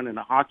 even though I'm running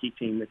a hockey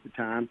team at the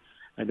time,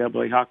 a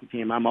AA hockey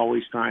team. I'm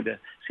always trying to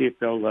see if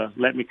they'll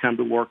let me come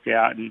to work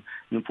out. And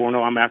before I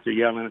know, I'm out there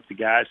yelling at the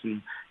guys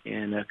and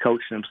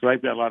coaching them. So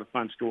they've got a lot of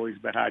fun stories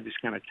about how I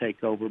just kind of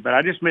take over. But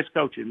I just miss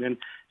coaching. Then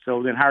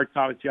Howard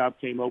College job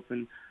came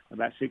open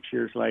about 6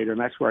 years later,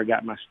 and that's where I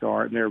got my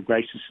start, and they were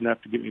gracious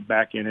enough to get me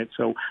back in it.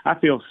 So I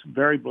feel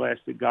very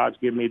blessed that God's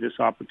given me this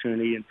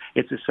opportunity, and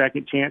it's a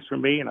second chance for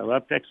me, and I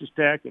love Texas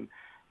Tech, and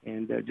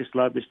just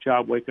love this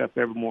job. Wake up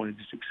every morning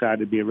just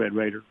excited to be a Red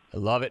Raider. I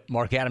love it.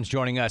 Mark Adams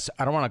joining us.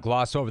 I don't want to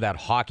gloss over that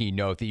hockey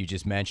note that you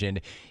just mentioned.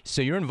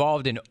 So you're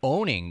involved in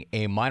owning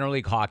a minor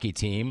league hockey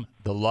team,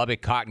 the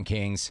Lubbock Cotton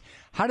Kings.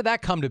 How did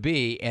that come to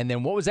be, and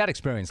then what was that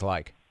experience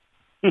like?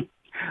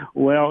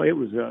 Well, it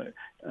was a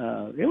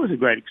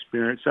great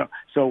experience.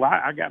 So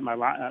I got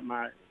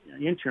my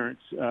insurance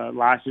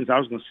license. I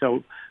was going to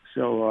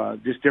sell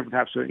just different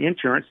types of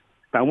insurance.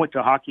 But I went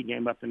to a hockey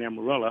game up in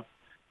Amarillo,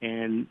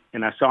 and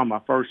I saw my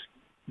first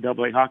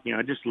AA hockey, and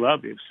I just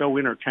loved it. It was so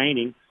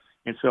entertaining,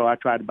 and so I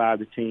tried to buy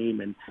the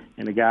team, and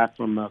a guy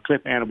from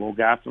Cliff Annable, a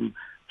guy from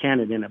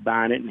Canada, ended up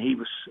buying it, and he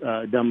was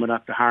dumb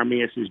enough to hire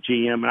me as his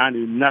GM, and I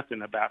knew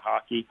nothing about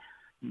hockey,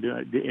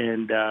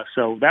 and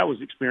so that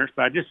was experience.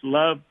 But I just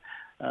loved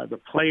the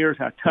players,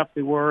 how tough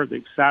they were, the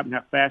excitement,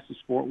 how fast the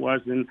sport was.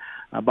 And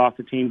I bought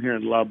the team here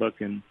in Lubbock,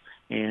 and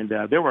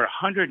there were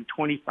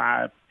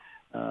 125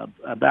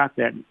 about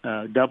that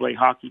AA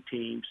hockey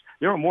teams.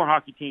 There were more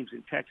hockey teams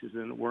in Texas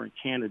than there were in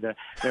Canada.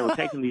 They were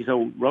taking these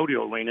old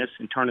rodeo arenas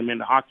and turning them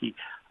into hockey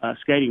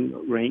skating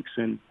rinks,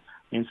 and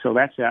so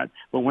that's that.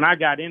 But when I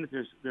got in,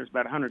 there's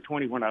about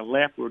 120. When I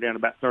left, we were down to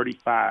about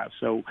 35.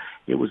 So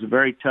it was a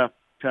very tough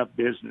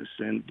business,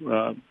 and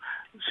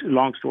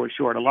long story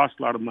short, I lost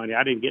a lot of money.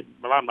 I didn't get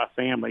a lot of my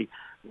family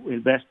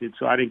invested,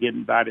 so I didn't get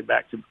invited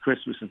back to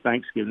Christmas and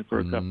Thanksgiving for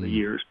a couple of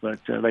years.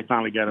 But they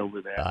finally got over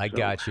that.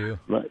 Got you.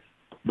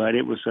 But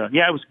it was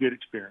it was a good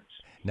experience.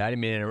 No, I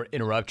didn't mean to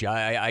interrupt you.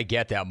 I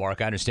get that,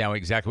 Mark. I understand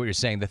exactly what you're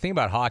saying. The thing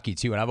about hockey,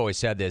 too, and I've always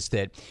said this,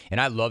 and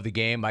I love the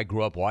game. I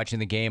grew up watching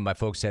the game. My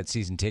folks had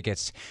season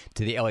tickets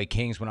to the LA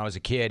Kings when I was a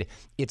kid.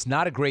 It's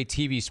not a great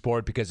TV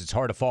sport because it's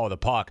hard to follow the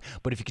puck.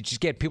 But if you could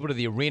just get people to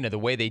the arena the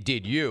way they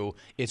did you,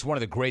 it's one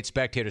of the great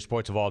spectator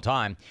sports of all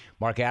time.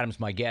 Mark Adams,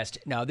 my guest.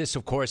 Now, this,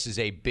 of course, is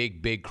a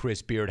big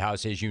Chris Beard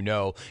house, as you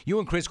know. You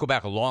and Chris go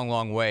back a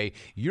long way.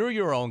 You're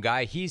your own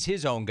guy. He's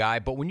his own guy.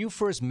 But when you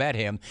first met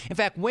him, in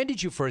fact, when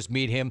did you first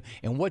meet him,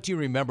 and what do you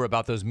remember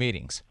about those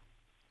meetings?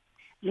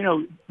 You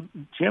know,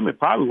 Jim, it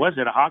probably was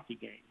at a hockey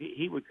game.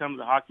 He would come to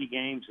the hockey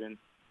games and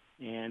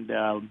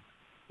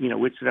you know,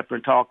 we'd sit up there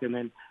and talk. And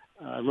then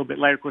a little bit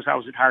later, of course, I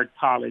was at Howard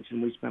College,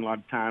 and we spent a lot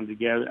of time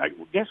together. I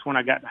guess when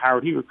I got to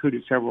Howard, he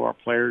recruited several of our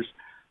players.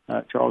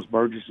 Charles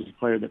Burgess is a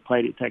player that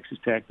played at Texas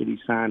Tech that he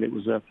signed. It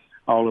was a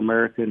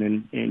All-American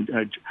and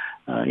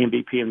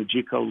MVP in the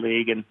JUCO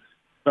League.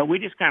 But we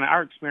just kind of,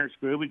 our experience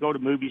grew. We go to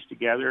movies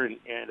together, and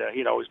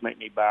he'd always make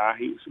me buy.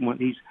 He's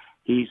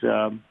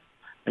a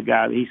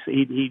guy.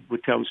 He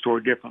would tell the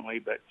story differently,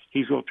 but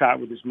he's real tight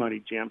with his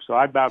money, Jim. So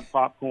I'd buy the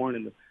popcorn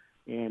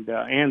and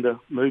the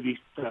movie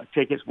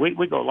tickets.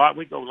 We go a lot.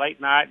 We go late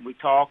night and we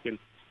talk. And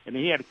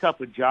he had a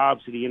couple of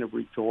jobs that he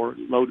interviewed for.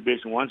 Low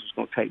Division Ones was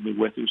going to take me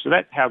with him. So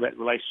that's how that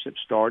relationship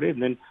started.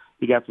 And then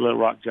he got the Little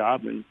Rock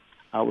job, and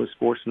I was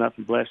fortunate enough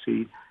and blessed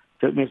he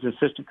took me as an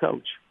assistant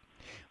coach.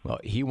 Well,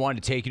 he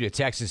wanted to take you to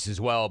Texas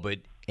as well, but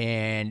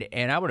and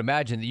I would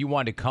imagine that you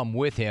wanted to come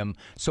with him.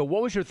 So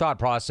what was your thought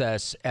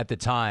process at the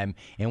time,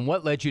 and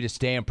what led you to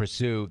stay and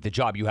pursue the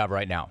job you have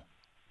right now?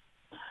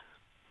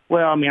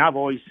 Well, I mean, I've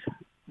always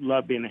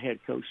loved being a head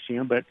coach,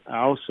 Jim, but I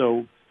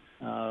also,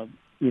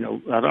 you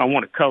know, I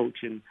want to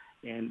coach, and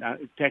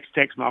Texas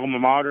Tech's my alma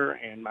mater,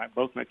 and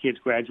both my kids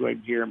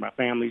graduated here, and my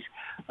family's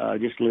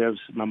just lives.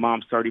 My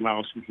mom's 30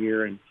 miles from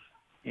here,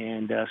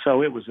 and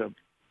so it was a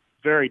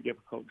very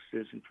difficult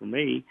decision for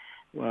me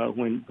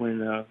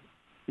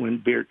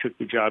when Beard took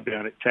the job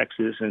down at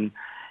Texas,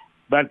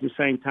 but at the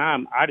same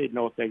time, I didn't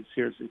know if they'd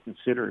seriously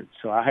consider it.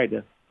 So I had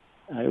to.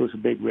 It was a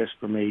big risk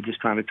for me, just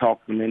trying to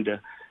talk them into,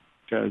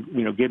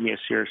 you know, give me a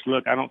serious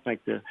look. I don't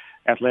think the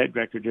athletic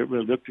director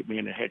really looked at me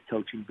in a head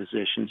coaching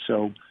position.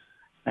 So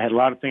I had a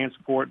lot of fan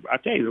support. I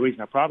tell you, the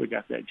reason I probably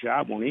got that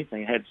job on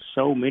anything, I had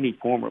so many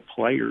former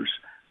players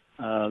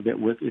that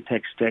with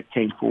Texas Tech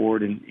came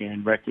forward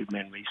and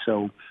recommended me.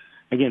 So.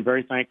 Again,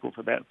 very thankful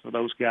for that, for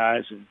those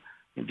guys, and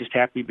just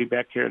happy to be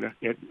back here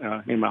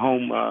in my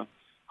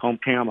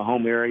hometown, my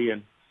home area,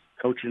 and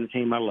coaching the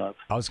team I love.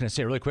 I was going to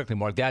say really quickly,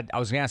 Mark, I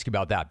was going to ask you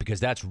about that because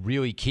that's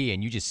really key,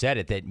 and you just said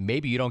it, that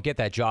maybe you don't get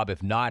that job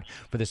if not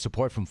for the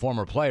support from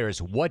former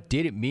players. What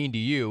did it mean to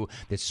you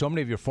that so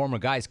many of your former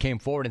guys came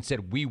forward and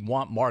said, we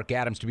want Mark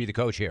Adams to be the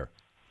coach here?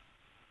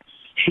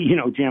 You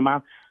know, Jim,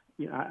 I've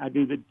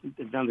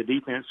done the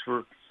defense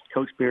for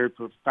Coach Beard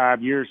for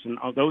 5 years, and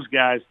all those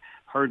guys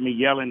heard me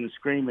yelling and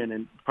screaming,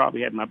 and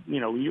probably had my, you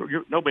know,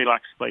 nobody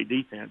likes to play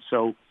defense,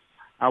 so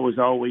I was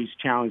always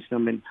challenging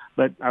them.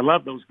 But I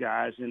love those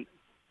guys, and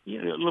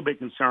you know, a little bit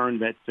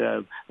concerned that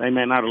they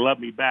may not have loved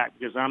me back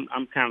because I'm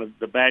kind of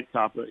the bad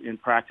cop in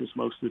practice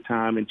most of the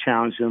time and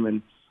challenge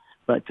them.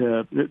 But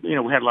you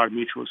know, we had a lot of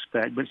mutual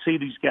respect. But see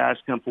these guys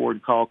come forward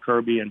and call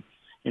Kirby and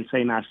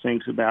say nice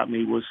things about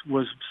me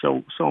was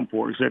so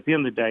important. So at the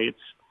end of the day, it's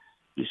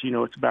just, you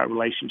know, it's about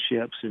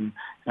relationships, and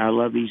I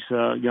love these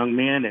young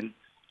men, and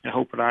I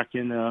hope that I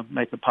can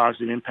make a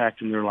positive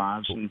impact in their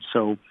lives. And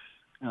so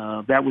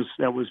that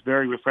was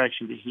very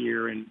refreshing to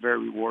hear and very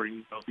rewarding.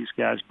 You know, these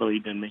guys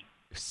believed in me.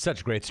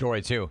 Such a great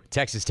story, too.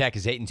 Texas Tech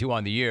is 8-2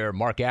 on the year.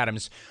 Mark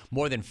Adams,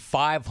 more than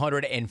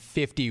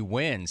 550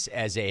 wins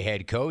as a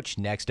head coach.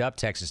 Next up,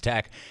 Texas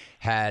Tech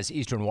has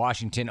Eastern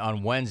Washington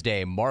on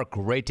Wednesday. Mark,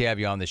 great to have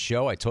you on the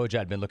show. I told you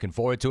I'd been looking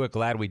forward to it.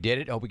 Glad we did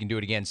it. Hope we can do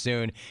it again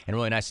soon. And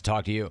really nice to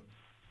talk to you.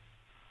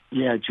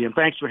 Yeah, Jim.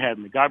 Thanks for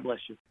having me. God bless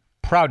you.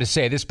 Proud to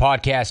say this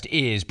podcast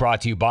is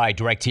brought to you by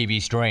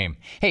DirecTV Stream.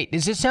 Hey,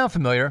 does this sound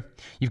familiar?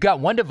 You've got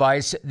one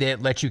device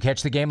that lets you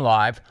catch the game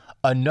live,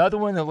 another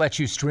one that lets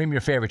you stream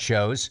your favorite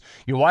shows,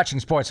 you're watching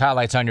sports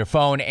highlights on your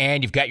phone,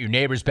 and you've got your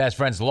neighbor's best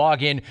friend's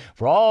login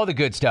for all the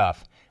good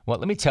stuff. Well,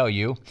 let me tell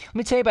you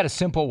about a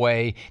simple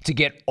way to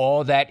get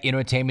all that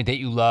entertainment that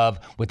you love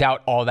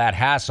without all that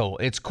hassle.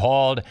 It's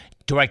called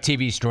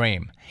DirecTV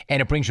Stream,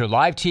 and it brings your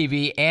live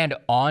TV and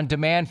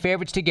on-demand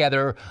favorites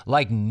together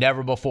like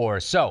never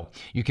before. So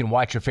you can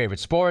watch your favorite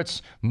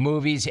sports,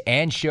 movies,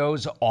 and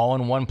shows all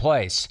in one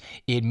place.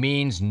 It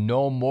means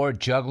no more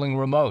juggling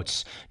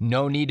remotes,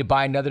 no need to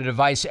buy another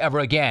device ever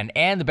again.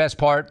 And the best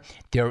part,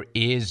 there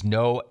is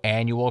no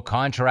annual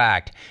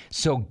contract.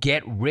 So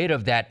get rid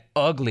of that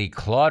ugly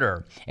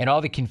clutter and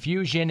all the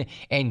confusion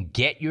and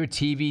get your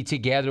TV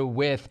together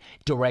with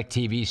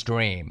DirecTV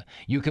Stream.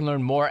 You can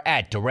learn more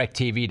at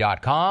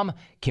directtv.com.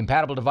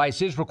 Compatible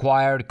devices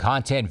required.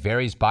 Content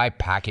varies by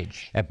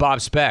package. At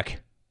Bob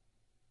Speck,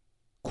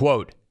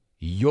 quote,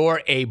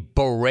 "You're a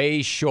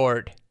beret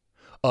short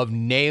of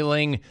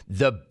nailing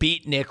the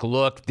beatnik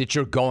look that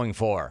you're going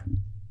for."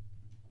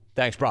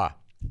 Thanks, brah.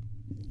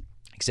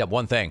 Except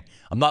one thing,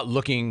 I'm not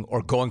looking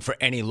or going for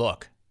any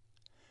look.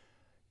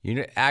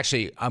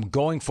 Actually, I'm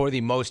going for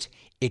the most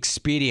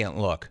expedient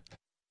look.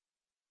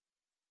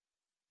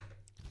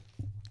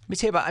 Let me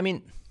tell you about,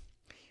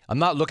 I'm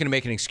not looking to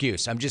make an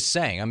excuse. I'm just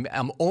saying,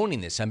 I'm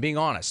owning this. I'm being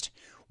honest.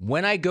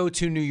 When I go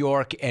to New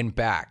York and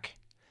back,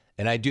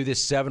 and I do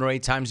this 7 or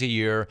 8 times a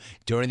year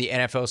during the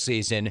NFL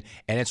season,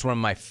 and it's one of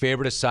my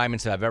favorite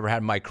assignments that I've ever had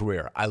in my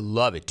career. I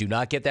love it. Do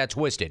not get that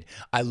twisted.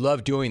 I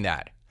love doing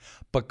that.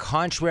 But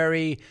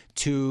contrary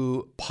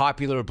to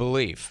popular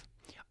belief,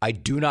 I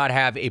do not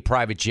have a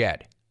private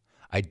jet.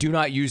 I do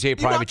not use a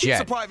private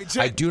jet.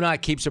 I do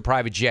not keep a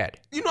private jet.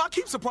 You know I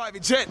keeps a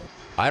private jet.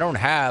 I don't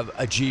have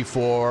a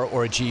G4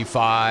 or a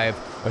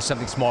G5 or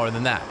something smaller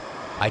than that.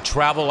 I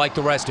travel like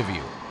the rest of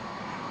you.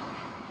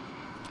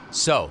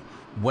 So,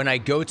 when I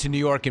go to New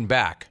York and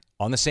back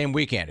on the same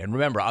weekend, and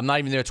remember, I'm not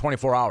even there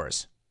 24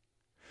 hours.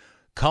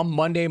 Come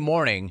Monday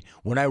morning,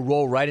 when I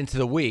roll right into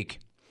the week,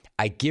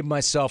 I give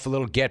myself a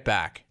little get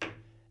back,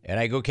 and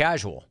I go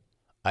casual.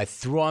 I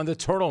threw on the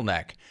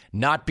turtleneck,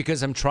 not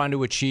because I'm trying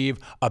to achieve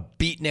a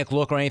beatnik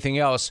look or anything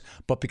else,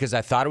 but because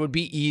I thought it would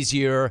be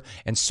easier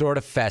and sort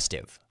of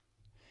festive.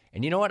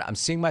 And you know what? I'm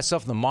seeing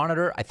myself in the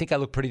monitor. I think I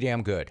look pretty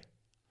damn good.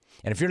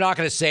 And if you're not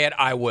going to say it,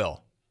 I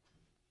will.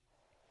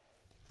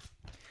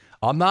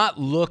 I'm not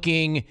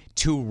looking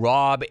to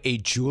rob a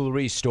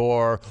jewelry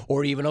store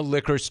or even a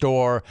liquor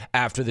store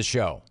after the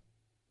show.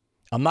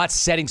 I'm not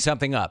setting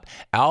something up.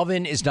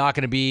 Alvin is not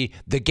going to be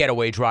the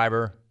getaway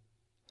driver.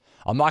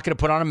 I'm not going to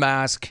put on a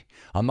mask.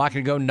 I'm not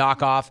going to go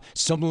knock off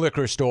some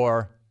liquor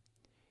store.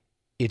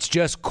 It's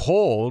just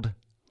cold.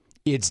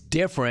 It's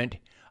different.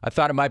 I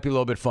thought it might be a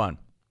little bit fun.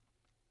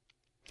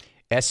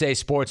 SA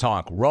Sports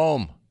Honk.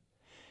 Rome,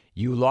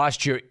 you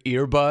lost your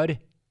earbud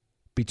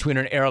between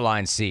an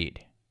airline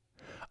seat.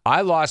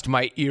 I lost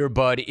my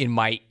earbud in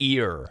my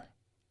ear.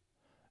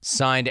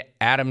 Signed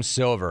Adam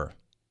Silver.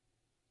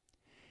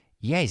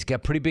 Yeah, he's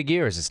got pretty big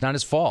ears. It's not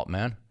his fault,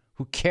 man.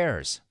 Who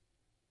cares?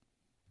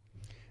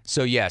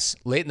 So, yes,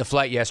 late in the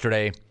flight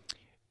yesterday,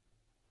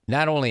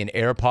 not only an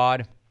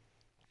AirPod,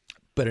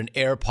 but an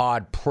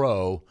AirPod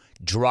Pro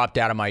dropped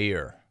out of my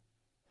ear.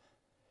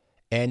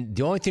 And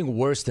the only thing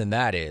worse than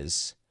that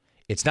is,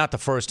 it's not the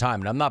first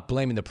time. And I'm not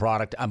blaming the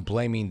product. I'm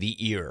blaming the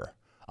ear.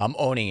 I'm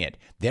owning it.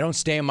 They don't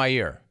stay in my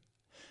ear.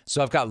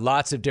 So I've got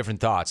lots of different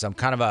thoughts. I'm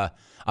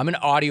an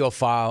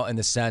audiophile in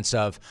the sense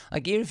of,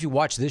 like, even if you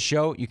watch this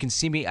show, you can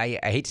see me, I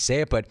hate to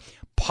say it, but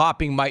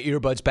popping my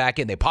earbuds back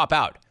in. They pop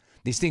out.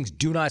 These things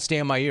do not stay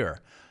in my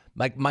ear.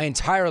 Like, my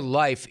entire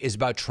life is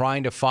about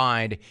trying to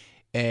find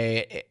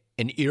an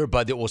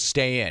earbud that will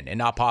stay in and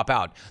not pop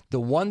out. The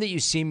one that you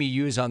see me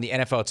use on the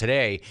NFL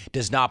Today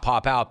does not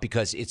pop out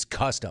because it's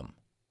custom.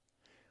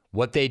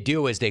 What they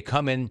do is they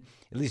come in,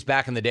 at least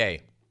back in the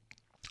day,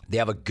 they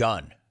have a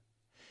gun.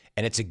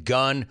 And it's a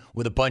gun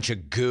with a bunch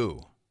of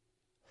goo.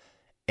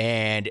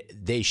 And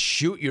they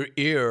shoot your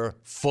ear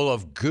full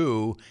of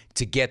goo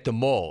to get the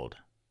mold.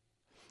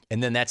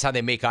 And then that's how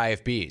they make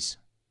IFBs.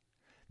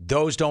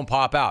 Those don't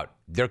pop out.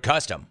 They're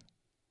custom.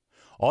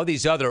 All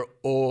these other,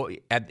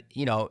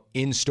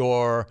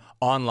 in-store,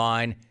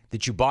 online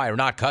that you buy are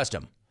not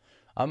custom.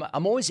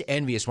 I'm always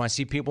envious when I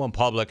see people in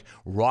public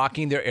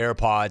rocking their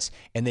AirPods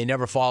and they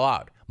never fall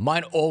out.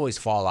 Mine always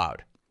fall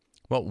out.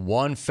 Well,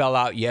 one fell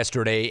out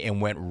yesterday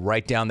and went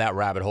right down that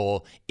rabbit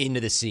hole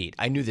into the seat.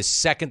 I knew the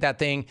second that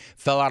thing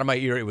fell out of my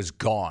ear, it was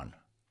gone.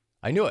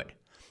 I knew it.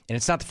 And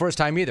it's not the first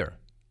time either.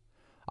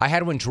 I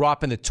had one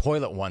drop in the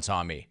toilet once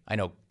on me. I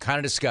know, kind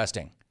of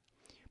disgusting.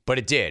 But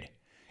it did.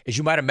 As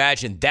you might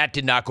imagine, that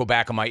did not go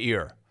back in my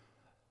ear.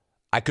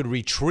 I could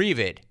retrieve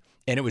it,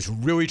 and it was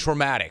really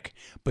traumatic.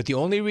 But the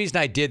only reason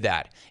I did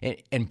that,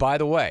 and by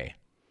the way,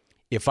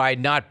 if I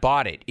had not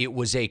bought it, it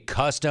was a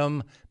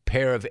custom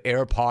pair of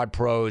AirPod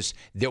Pros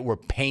that were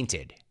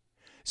painted.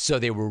 So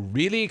they were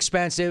really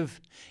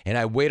expensive, and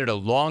I waited a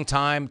long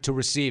time to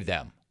receive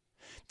them.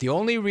 The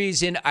only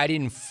reason I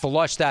didn't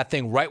flush that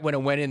thing right when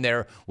it went in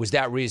there was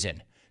that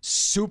reason.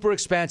 Super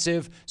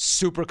expensive,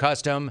 super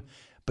custom,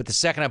 but the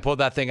second I pulled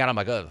that thing out, I'm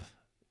like, oh,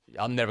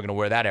 I'm never going to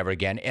wear that ever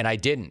again, and I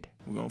didn't.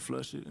 We're going to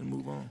flush it and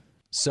move on.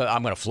 So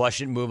I'm going to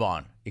flush it and move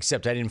on,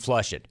 except I didn't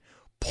flush it.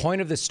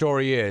 Point of the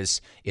story is,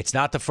 it's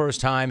not the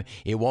first time,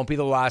 it won't be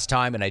the last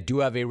time, and I do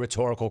have a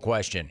rhetorical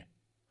question.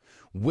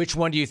 Which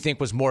one do you think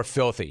was more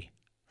filthy?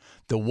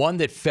 The one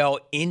that fell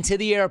into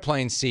the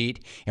airplane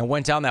seat and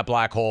went down that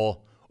black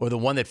hole, or the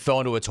one that fell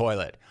into a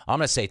toilet? I'm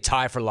going to say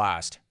tie for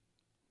last.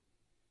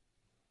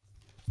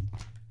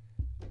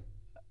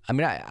 I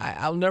mean,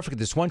 I'll never forget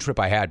this one trip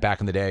I had back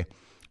in the day.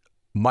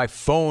 My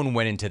phone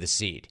went into the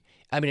seat.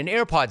 I mean, an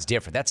AirPod's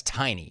different. That's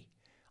tiny.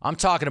 I'm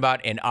talking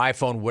about an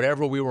iPhone,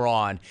 whatever we were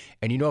on.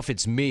 And you know, if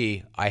it's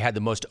me, I had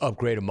the most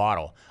upgraded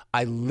model.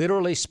 I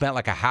literally spent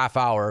like a half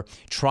hour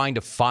trying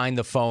to find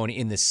the phone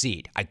in the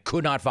seat. I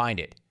could not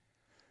find it.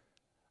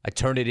 I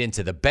turned it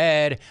into the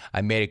bed.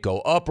 I made it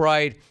go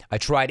upright. I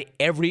tried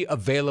every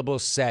available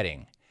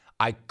setting.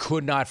 I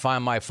could not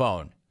find my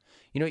phone.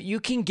 You know, you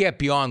can get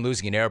beyond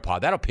losing an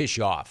AirPod. That'll piss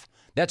you off.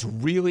 That's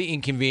really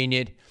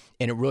inconvenient,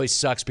 and it really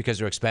sucks because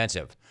they're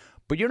expensive.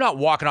 But you're not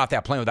walking off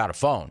that plane without a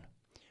phone.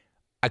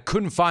 I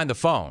couldn't find the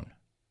phone.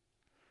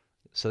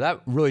 So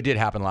that really did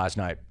happen last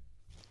night.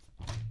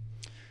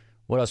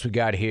 What else we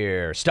got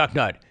here?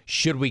 Stucknut,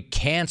 should we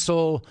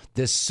cancel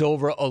this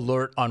silver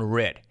alert on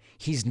Rit?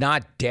 He's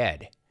not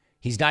dead.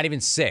 He's not even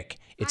sick.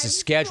 It's a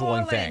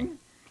scheduling thing.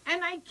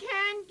 And I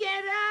can't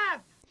get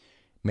up.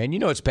 Man, you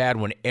know it's bad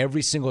when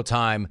every single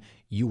time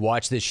you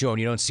watch this show and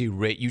you don't see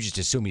Rit, you just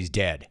assume he's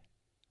dead.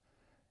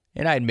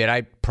 And I admit,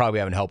 I probably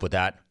haven't helped with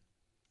that.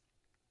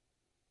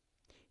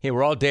 Hey,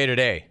 we're all day to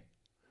day.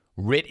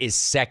 Rit is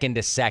second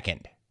to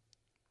second.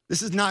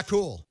 This is not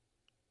cool.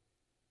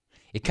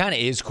 It kind of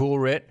is cool,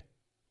 Rit.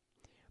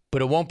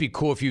 But it won't be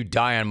cool if you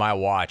die on my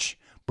watch.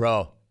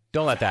 Bro,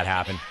 don't let that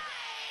happen.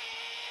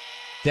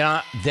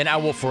 Then I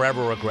will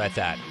forever regret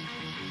that.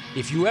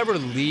 If you ever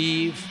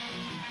leave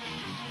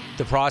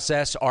the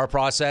process, our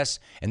process,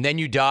 and then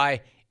you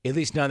die, at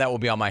least none of that will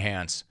be on my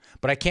hands.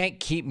 But I can't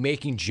keep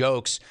making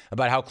jokes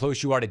about how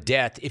close you are to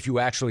death if you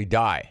actually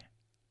die.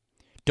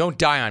 Don't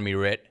die on me,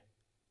 Rit.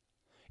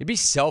 It'd be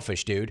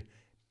selfish, dude.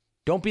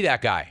 Don't be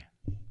that guy.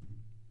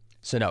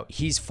 So no,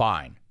 he's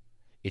fine.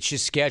 It's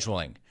just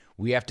scheduling.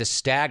 We have to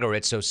stagger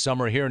it so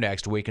some are here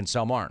next week and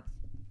some aren't.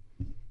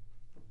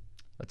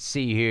 Let's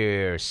see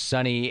here.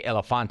 Sunny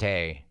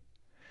Elefante.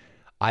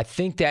 I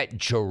think that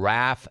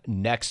giraffe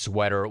neck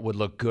sweater would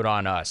look good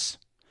on us.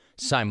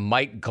 Signed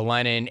Mike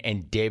Glennon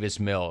and Davis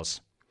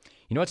Mills.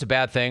 You know what's a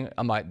bad thing?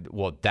 I'm like,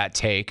 well, that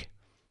take.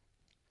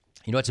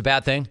 You know what's a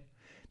bad thing?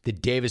 The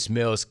Davis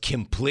Mills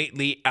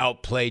completely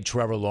outplayed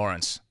Trevor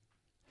Lawrence.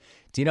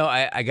 Do you know,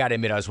 I got to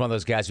admit, I was one of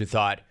those guys who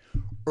thought,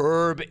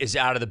 Herb is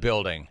out of the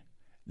building.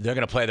 They're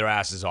going to play their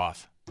asses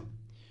off.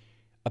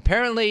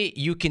 Apparently,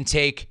 you can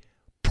take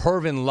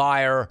Perv and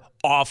Liar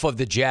off of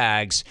the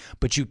Jags,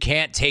 but you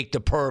can't take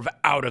the Perv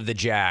out of the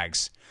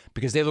Jags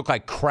because they look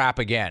like crap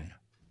again.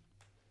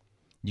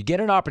 You get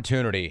an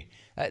opportunity.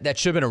 That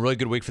should have been a really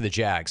good week for the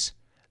Jags.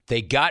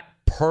 They got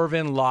Perv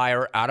and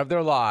Liar out of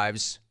their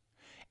lives,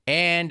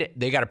 and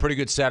they got a pretty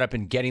good setup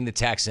in getting the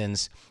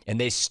Texans, and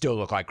they still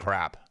look like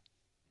crap.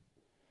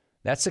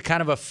 That's the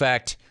kind of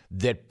effect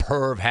that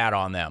Perv had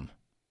on them.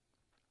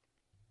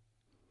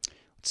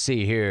 Let's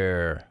see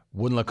here.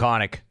 Wooden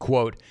Laconic,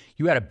 quote,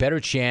 you had a better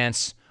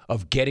chance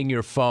of getting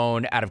your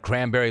phone out of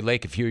Cranberry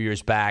Lake a few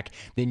years back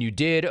than you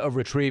did of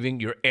retrieving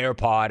your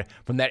AirPod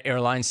from that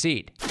airline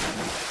seat.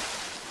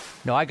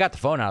 No, I got the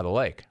phone out of the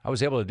lake. I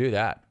was able to do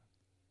that.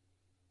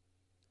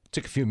 It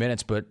took a few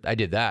minutes, but I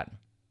did that.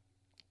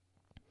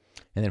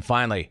 And then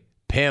finally,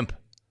 Pimp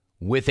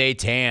with a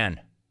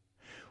tan.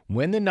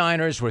 When the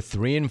Niners were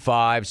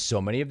 3-5, so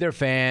many of their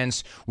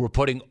fans were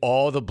putting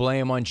all the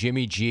blame on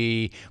Jimmy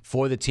G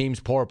for the team's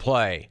poor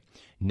play.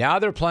 Now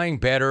they're playing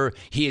better.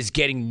 He is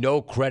getting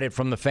no credit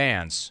from the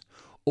fans.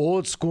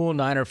 Old school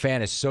Niner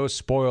fan is so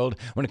spoiled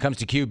when it comes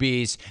to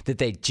QBs that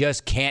they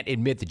just can't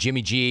admit that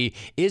Jimmy G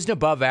is an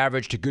above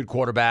average to good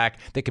quarterback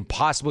that can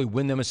possibly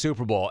win them a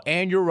Super Bowl.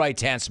 And you're right,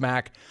 Tan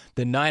Smack.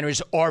 The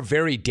Niners are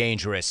very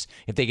dangerous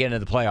if they get into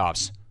the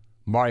playoffs.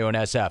 Mario and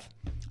SF.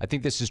 I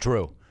think this is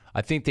true.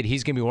 I think that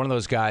he's going to be one of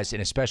those guys,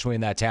 and especially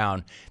in that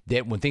town,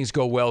 that when things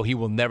go well, he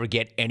will never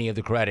get any of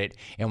the credit.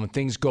 And when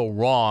things go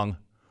wrong,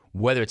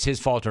 whether it's his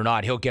fault or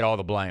not, he'll get all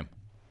the blame.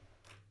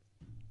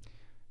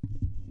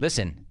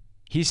 Listen,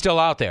 he's still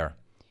out there.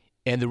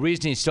 And the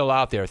reason he's still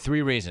out there,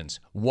 3 reasons.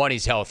 1,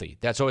 he's healthy.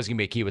 That's always going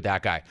to be a key with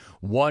that guy.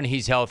 1,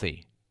 he's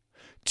healthy.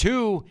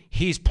 2,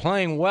 he's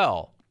playing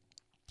well.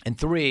 And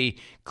 3,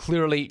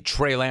 clearly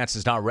Trey Lance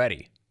is not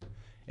ready.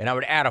 And I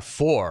would add a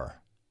 4.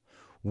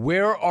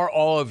 Where are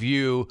all of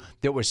you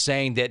that were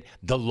saying that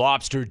the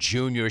Lobster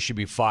Jr. should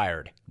be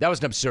fired? That was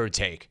an absurd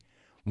take.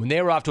 When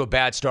they were off to a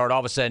bad start, all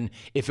of a sudden,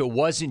 if it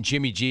wasn't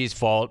Jimmy G's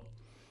fault,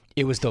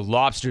 it was the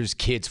Lobster's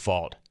kid's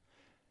fault.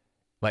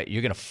 Like,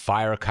 you're going to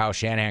fire Kyle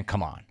Shanahan?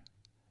 Come on.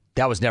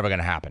 That was never going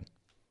to happen.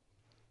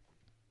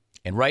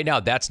 And right now,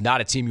 that's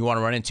not a team you want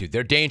to run into.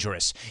 They're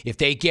dangerous. If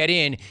they get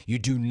in, you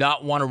do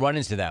not want to run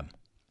into them.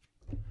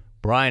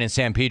 Brian and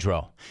San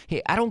Pedro.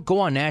 Hey, I don't go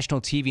on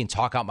national TV and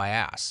talk out my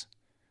ass.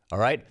 All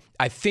right?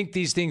 I think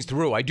these things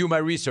through. I do my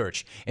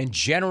research. And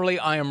generally,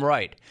 I am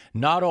right.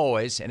 Not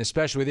always, and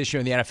especially this year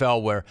in the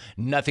NFL where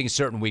nothing's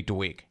certain week to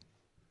week.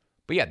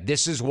 But yeah,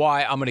 this is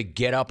why I'm going to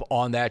get up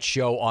on that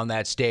show, on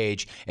that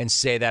stage, and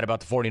say that about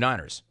the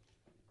 49ers.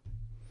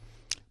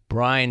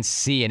 Brian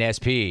C. and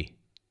SP.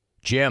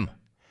 Jim,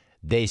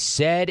 they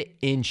said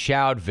in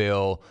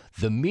Choudville,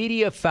 the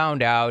media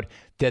found out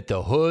that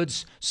the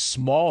Hood's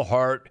small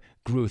heart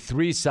grew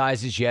 3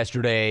 sizes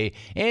yesterday,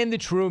 and the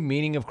true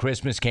meaning of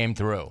Christmas came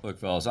through. Look,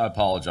 fellas, I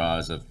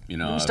apologize if, Let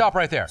me stop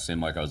right there.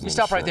 Seemed like I was a little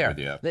stop short right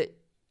there. with you.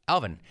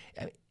 Alvin,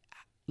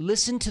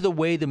 listen to the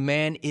way the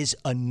man is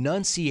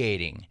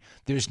enunciating.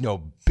 There's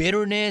no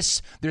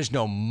bitterness. There's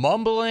no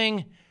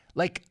mumbling.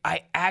 Like,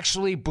 I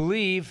actually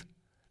believe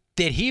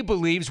that he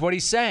believes what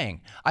he's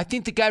saying. I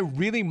think the guy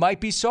really might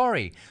be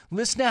sorry.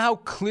 Listen to how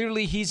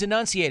clearly he's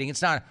enunciating.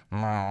 It's not,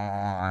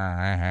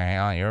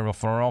 you're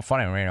real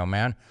funny, radio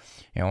man.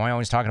 You know, why are you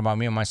always talking about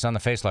me and my son, the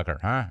face licker?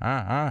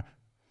 Huh?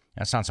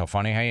 That sounds so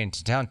funny. Hey,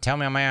 tell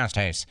me how my ass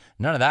tastes.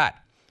 None of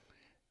that.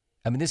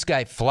 I mean, this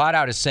guy flat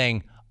out is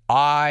saying,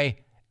 I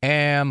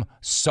am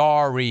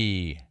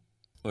sorry.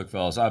 Look,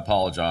 fellas, I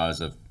apologize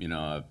if,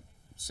 it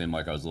seemed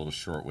like I was a little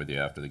short with you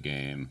after the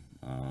game.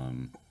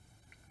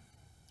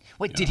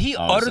 Wait, did he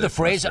utter the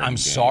phrase, I'm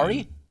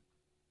sorry?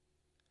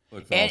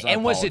 Look, fellas,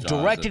 and was it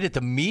directed at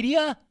the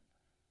media?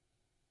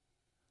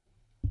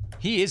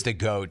 He is the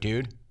GOAT,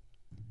 dude.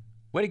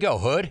 Way to go,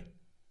 Hood.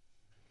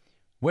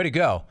 Way to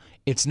go.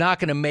 It's not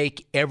going to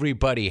make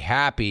everybody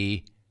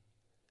happy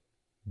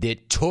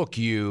that took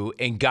you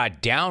and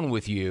got down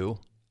with you.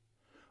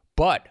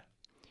 But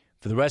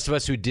for the rest of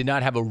us who did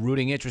not have a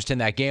rooting interest in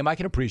that game, I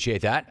can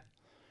appreciate that.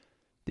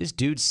 This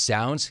dude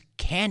sounds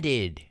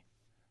candid.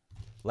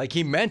 Like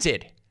he meant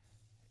it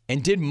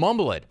and did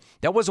mumble it.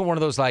 That wasn't one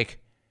of those like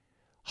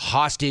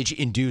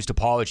hostage-induced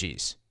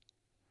apologies.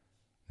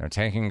 They're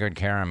taking good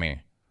care of me.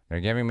 They're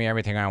giving me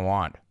everything I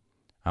want.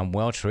 I'm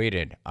well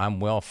treated. I'm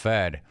well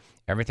fed.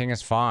 Everything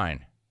is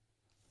fine.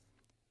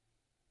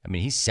 I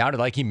mean, he sounded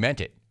like he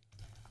meant it.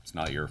 It's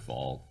not your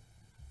fault.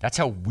 That's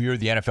how weird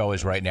the NFL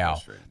is right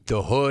now.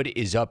 The Hood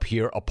is up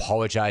here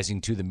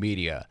apologizing to the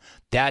media.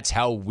 That's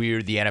how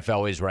weird the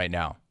NFL is right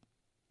now.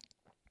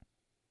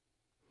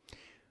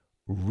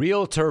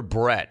 Realtor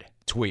Brett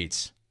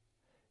tweets,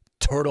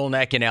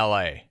 turtleneck in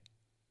LA.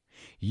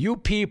 You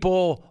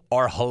people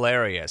are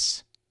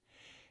hilarious.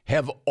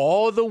 Have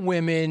all the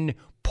women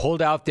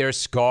pulled out their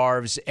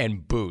scarves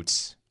and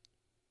boots?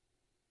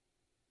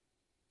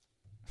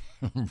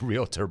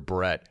 Realtor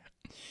Brett.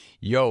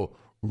 Yo,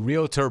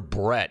 Realtor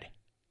Brett.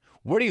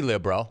 Where do you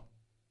live, bro?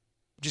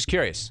 Just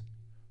curious.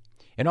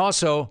 And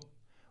also,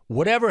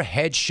 whatever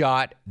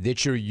headshot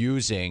that you're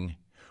using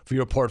for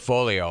your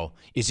portfolio,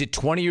 is it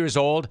 20 years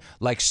old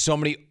like so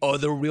many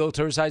other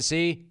realtors I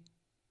see?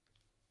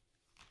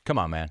 Come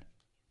on, man.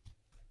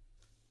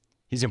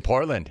 He's in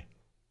Portland.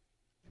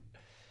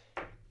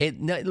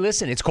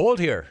 Listen, it's cold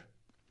here.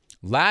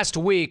 Last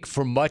week,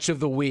 for much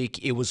of the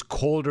week, it was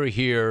colder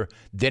here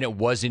than it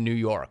was in New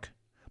York.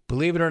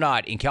 Believe it or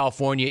not, in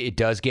California, it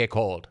does get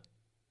cold.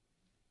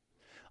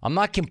 I'm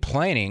not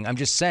complaining. I'm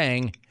just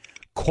saying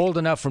cold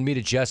enough for me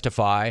to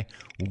justify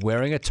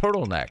wearing a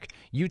turtleneck.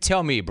 You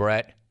tell me,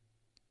 Brett,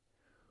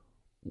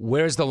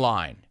 where's the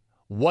line?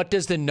 What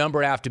does the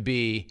number have to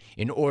be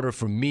in order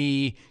for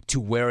me to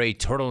wear a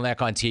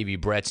turtleneck on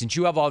TV, Brett? Since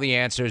you have all the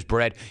answers,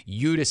 Brett,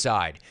 you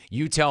decide.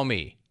 You tell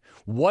me.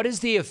 What is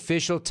the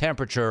official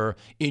temperature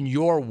in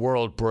your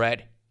world,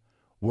 Brett,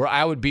 where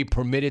I would be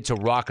permitted to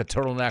rock a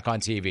turtleneck on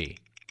TV?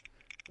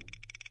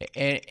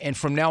 And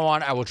from now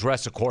on, I will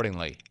dress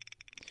accordingly.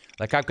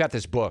 Like I've got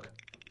this book.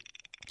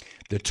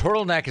 The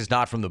turtleneck is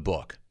not from the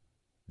book.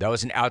 That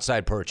was an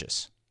outside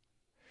purchase.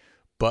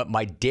 But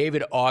my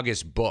David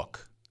August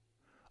book,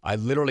 I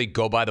literally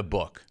go by the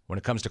book when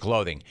it comes to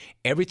clothing.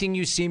 Everything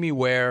you see me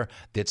wear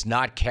that's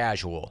not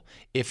casual,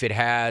 if it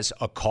has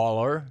a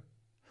collar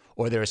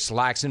or there are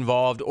slacks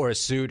involved or a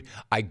suit,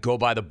 I go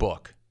by the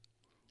book.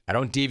 I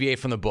don't deviate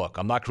from the book.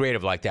 I'm not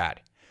creative like that.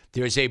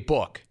 There's a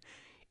book,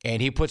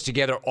 and he puts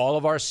together all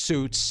of our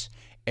suits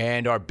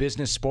and our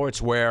business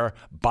sportswear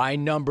by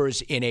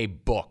numbers in a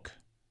book.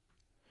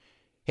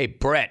 Hey,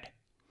 Brett,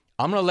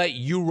 I'm going to let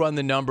you run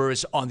the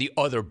numbers on the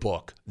other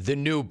book, the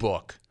new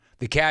book,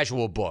 the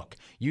casual book.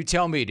 You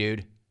tell me,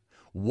 dude,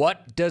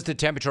 what does the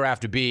temperature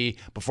have to be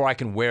before I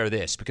can wear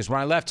this? Because when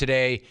I left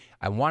today,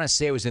 I want to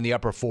say it was in the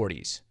upper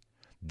 40s.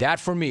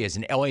 That, for me, as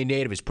an LA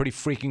native, is pretty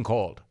freaking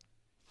cold.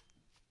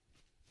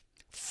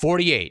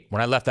 48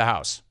 when I left the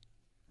house.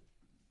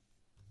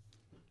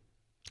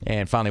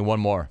 And finally, one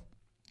more.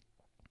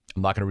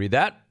 I'm not going to read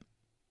that.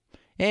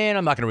 And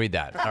I'm not going to read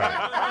that. All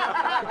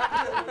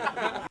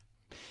right.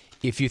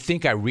 If you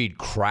think I read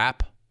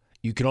crap,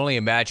 you can only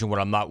imagine what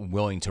I'm not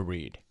willing to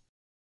read.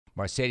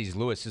 Mercedes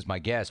Lewis is my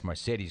guest.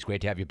 Mercedes, great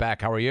to have you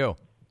back. How are you?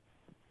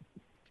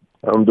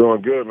 I'm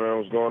doing good, man.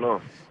 What's going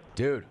on?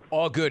 Dude,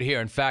 all good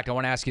here. In fact, I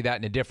want to ask you that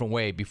in a different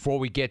way. Before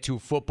we get to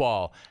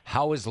football,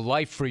 how is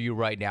life for you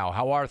right now?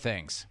 How are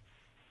things?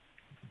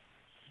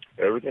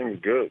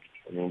 Everything's good.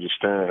 I mean, just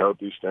staying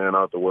healthy, staying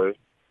out the way.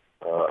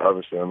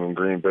 Obviously, I'm in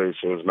Green Bay,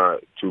 so it's not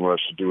too much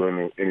to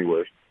do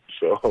anyway.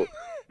 So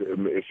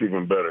it's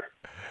even better.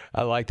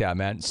 I like that,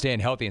 man.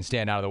 Staying healthy and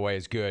staying out of the way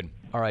is good.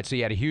 All right, so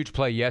you had a huge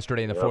play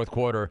yesterday in the fourth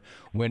quarter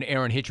when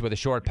Aaron hit you with a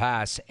short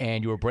pass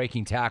and you were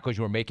breaking tackles,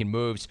 you were making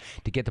moves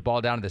to get the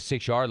ball down to the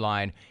 6-yard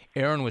line.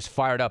 Aaron was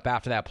fired up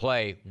after that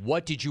play.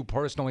 What did you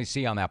personally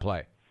see on that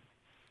play?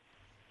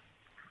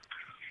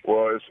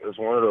 Well, it's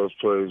one of those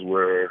plays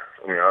where,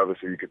 I mean,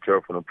 obviously you could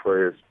tell from the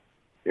play,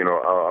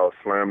 I'll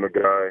slam the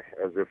guy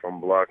as if I'm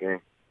blocking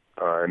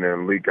and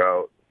then leak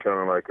out kind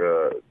of like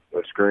a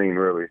screen,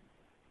 really.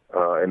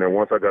 And then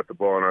once I got the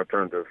ball and I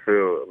turned to the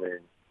field, I mean,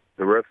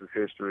 the rest is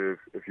history.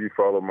 If you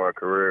follow my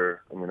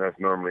career, I mean, that's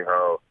normally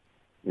how,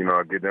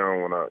 I get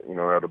down when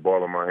I have the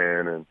ball in my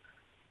hand. And,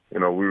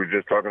 we were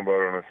just talking about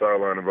it on the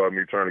sideline about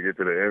me trying to get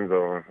to the end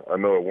zone. I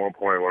know at one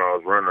point when I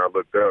was running, I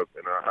looked up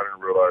and I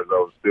didn't realize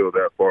I was still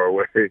that far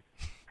away,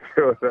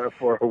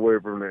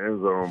 from the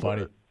end zone.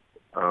 Funny.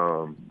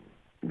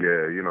 But,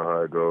 Yeah, you know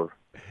how it goes.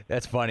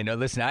 That's funny. No,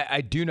 listen,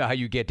 I do know how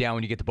you get down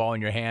when you get the ball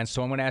in your hands.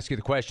 So I'm going to ask you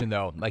the question,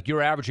 though. Like,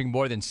 you're averaging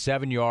more than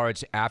 7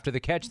 yards after the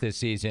catch this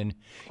season.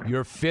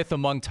 You're fifth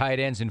among tight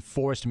ends in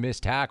forced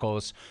missed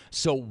tackles.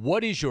 So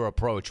what is your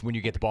approach when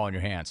you get the ball in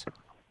your hands?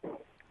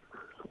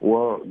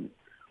 Well,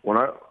 when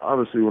I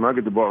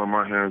get the ball in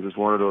my hands, it's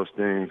one of those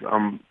things.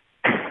 I'm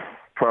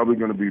probably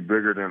going to be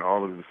bigger than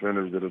all of the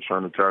defenders that are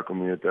trying to tackle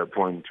me at that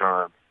point in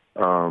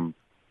time.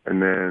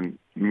 And then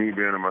me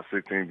being in my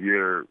 16th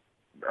year,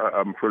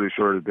 I'm pretty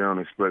sure that they don't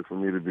expect for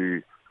me to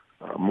be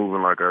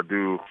moving like I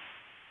do,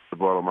 the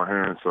ball in my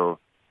hand. So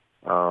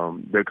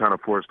they kind of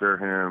force their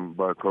hand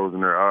by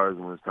closing their eyes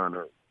when it's time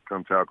to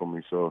come tackle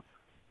me. So,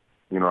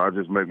 I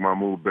just make my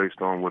move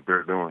based on what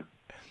they're doing.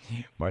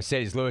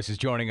 Marcedes Lewis is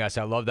joining us.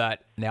 I love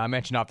that. Now, I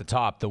mentioned off the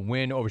top, the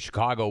win over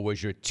Chicago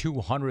was your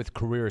 200th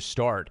career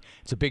start.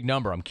 It's a big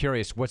number. I'm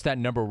curious, what's that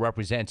number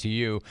represent to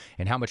you,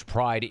 and how much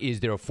pride is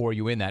there for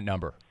you in that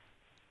number?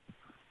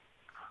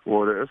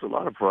 Well, it's a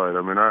lot of pride.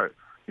 I mean,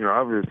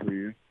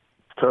 obviously, it's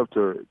tough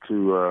to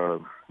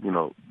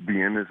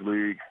be in this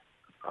league,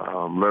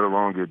 let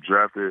alone get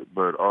drafted,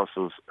 but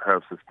also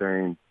have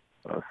sustained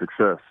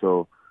success.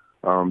 So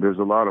there's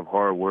a lot of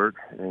hard work,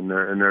 and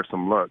there's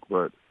some luck.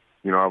 But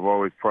I've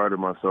always prided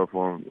myself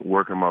on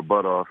working my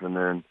butt off, and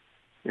then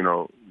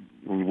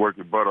when you work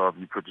your butt off,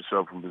 you put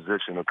yourself in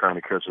position to kind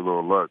of catch a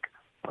little luck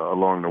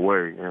along the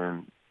way.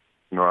 And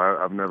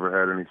I've never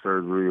had any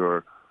surgery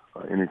or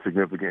any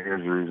significant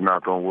injuries,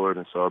 knock on wood,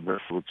 and so I've been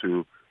able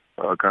to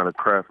kind of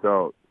craft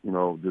out,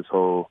 this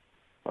whole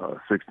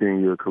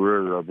 16-year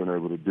career that I've been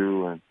able to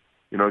do. And,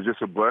 it's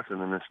just a blessing,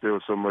 and there's still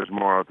so much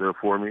more out there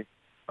for me.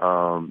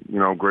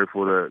 I'm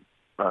grateful that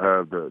I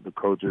have the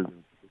coaches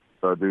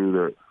I do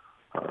that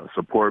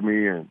support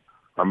me, and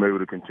I'm able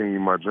to continue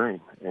my dream,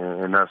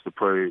 and that's to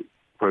play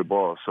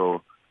ball.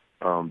 So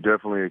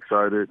definitely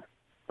excited,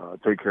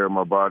 take care of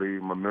my body.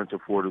 My mental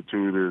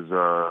fortitude is,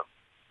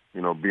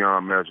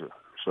 beyond measure.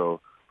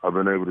 So I've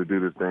been able to do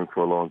this thing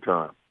for a long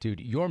time. Dude,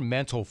 your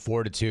mental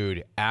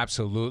fortitude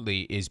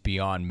absolutely is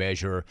beyond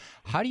measure.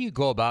 How do you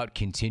go about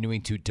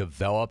continuing to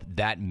develop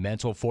that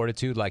mental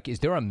fortitude? Like, is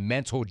there a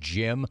mental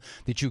gym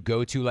that you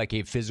go to, like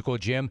a physical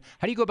gym?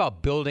 How do you go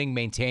about building,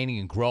 maintaining,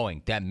 and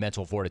growing that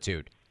mental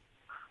fortitude?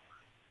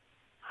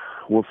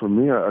 Well, for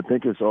me, I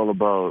think it's all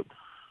about,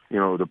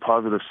 the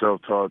positive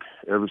self-talk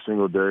every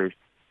single day,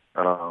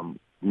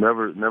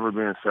 never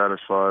being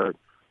satisfied.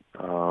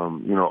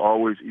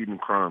 Always eating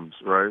crumbs,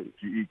 right?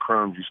 If you eat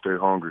crumbs, you stay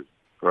hungry,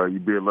 right? You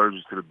be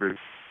allergic to the big,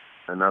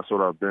 and that's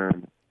what I've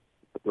been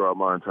throughout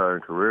my entire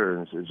career.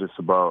 And it's just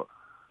about,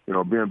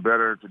 being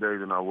better today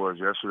than I was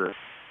yesterday.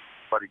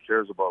 Nobody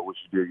cares about what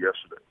you did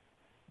yesterday.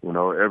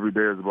 Every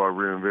day is about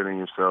reinventing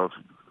yourself.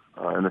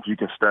 And if you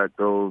can stack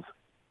those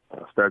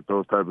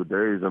type of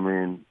days, I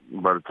mean,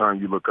 by the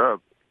time you look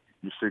up,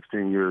 you're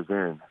 16 years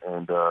in.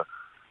 And,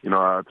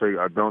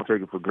 I don't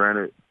take it for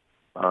granted.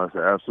 It's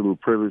an absolute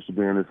privilege to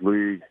be in this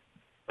league.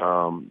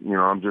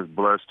 I'm just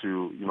blessed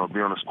to, be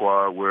on a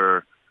squad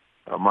where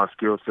my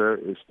skill set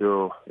it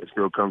still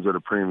comes at a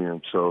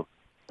premium. So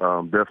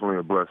definitely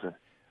a blessing.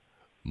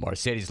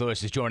 Marcedes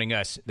Lewis is joining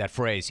us. That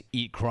phrase,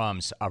 eat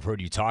crumbs, I've heard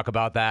you talk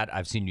about that.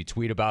 I've seen you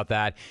tweet about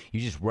that. You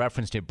just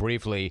referenced it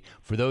briefly.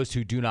 For those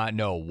who do not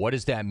know, what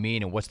does that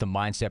mean, and what's the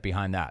mindset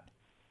behind that?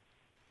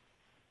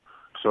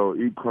 So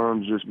eat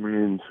crumbs just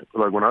means,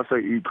 like when I say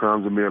eat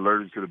crumbs and be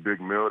allergic to the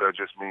big meal, that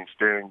just means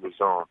stay in your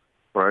zone,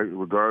 right?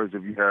 Regardless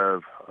if you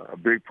have a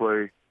big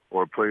play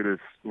or a play that's,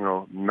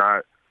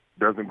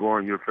 doesn't go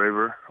in your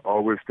favor,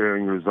 always stay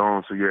in your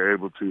zone so you're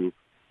able to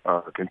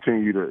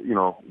continue to,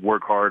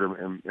 work hard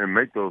and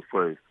make those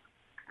plays.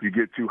 If you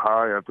get too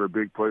high after a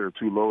big play or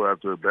too low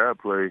after a bad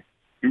play,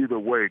 either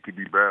way it could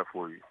be bad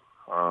for you.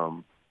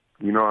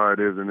 You know how it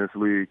is in this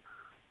league.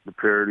 The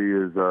parity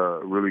is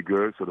really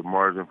good, so the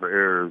margin for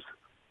error is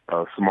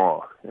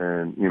small.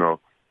 And,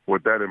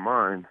 with that in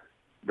mind,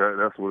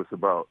 that's what it's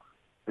about.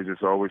 It's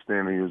just always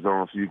staying in your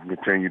zone so you can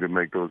continue to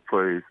make those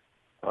plays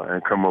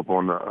and come up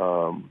on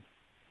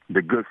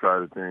the good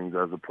side of things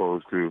as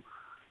opposed to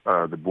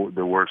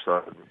the worst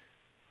side of it.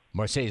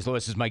 Marcedes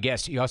Lewis is my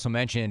guest. You also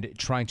mentioned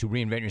trying to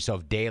reinvent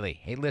yourself daily.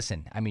 Hey,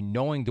 listen, I mean,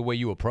 knowing the way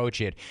you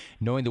approach it,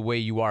 knowing the way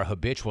you are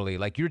habitually,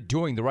 like you're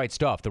doing the right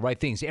stuff, the right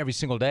things every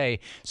single day.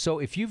 So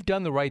if you've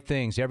done the right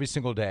things every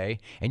single day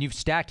and you've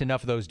stacked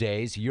enough of those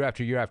days year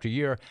after year after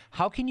year,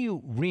 how can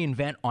you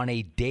reinvent on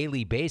a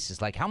daily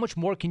basis? Like, how much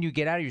more can you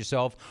get out of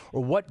yourself,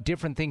 or what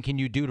different thing can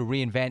you do to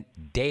reinvent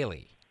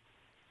daily?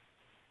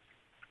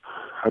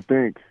 I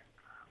think,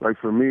 like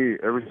for me,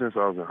 ever since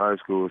I was in high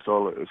school,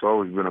 it's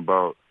always been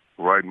about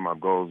writing my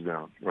goals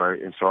down,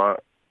 right? And so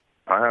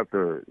I have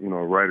to,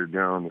 write it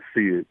down to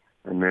see it,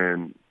 and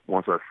then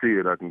once I see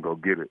it, I can go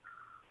get it.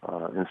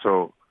 And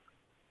so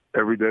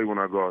every day when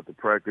I go out to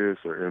practice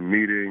or in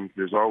meetings,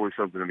 there's always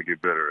something to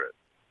get better at.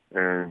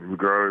 And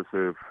regardless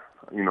if,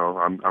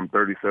 I'm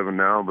 37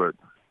 now, but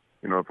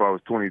if I was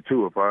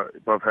 22, if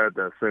I've had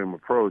that same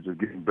approach of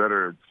getting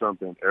better at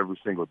something every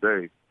single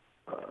day,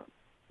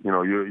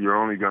 you're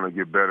only going to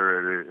get better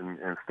at it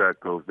and stack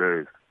those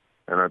days.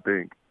 And I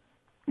think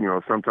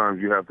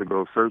sometimes you have to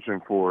go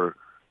searching for,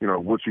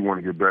 what you want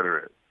to get better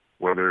at,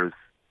 whether it's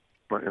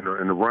in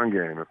the run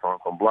game, if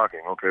I'm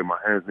blocking, okay, my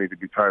hands need to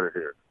be tighter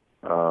here.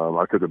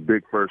 I took a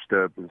big first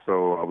step, and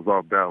so I was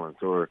off balance.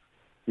 Or,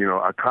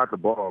 I caught the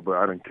ball, but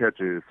I didn't catch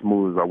it as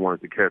smooth as I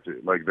wanted to catch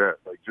it, like that.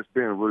 Like just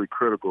being really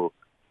critical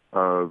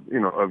of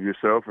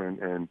yourself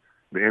and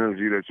the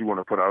energy that you want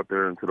to put out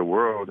there into the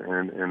world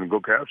and go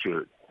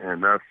capture it.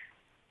 And that's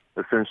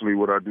essentially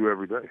what I do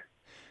every day.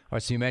 All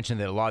right, so you mentioned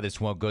that a lot of this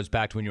goes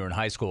back to when you were in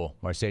high school,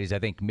 Marcedes. I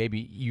think maybe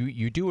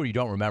you do or you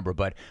don't remember,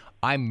 but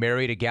I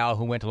married a gal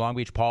who went to Long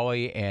Beach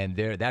Poly, and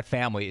that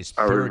family is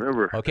third. I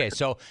remember. Okay,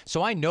 so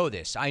I know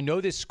this. I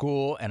know this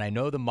school, and I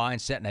know the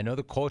mindset, and I know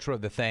the culture of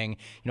the thing.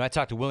 I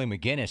talked to Willie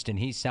McGinnis, and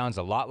he sounds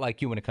a lot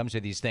like you when it comes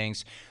to these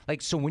things.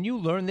 Like, so when you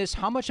learned this,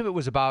 how much of it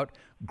was about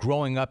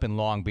growing up in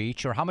Long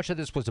Beach, or how much of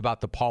this was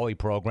about the Poly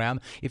program?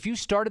 If you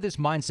started this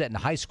mindset in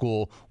high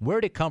school, where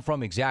did it come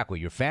from exactly?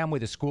 Your family,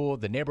 the school,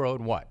 the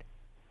neighborhood, what?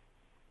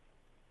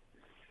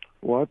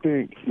 Well, I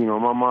think,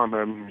 my mom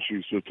had me when she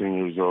was 15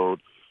 years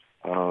old.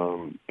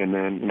 And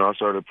then, I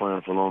started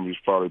playing for Long Beach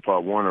Poly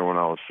Pop Warner when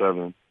I was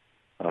 7.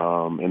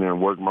 And then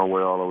worked my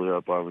way all the way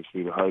up,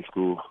 obviously, to high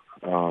school.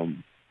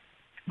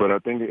 But I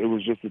think it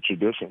was just a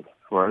tradition,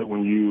 right?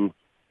 When you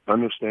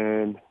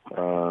understand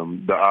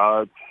the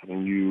odds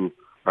and you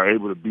are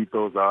able to beat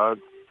those odds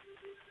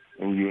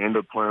and you end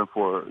up playing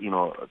for,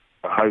 a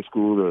high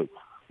school that's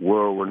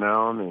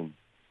world-renowned and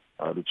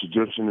the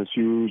tradition is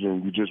huge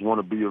and you just want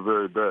to be your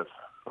very best.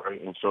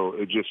 Right, and so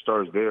it just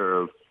starts there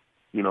of,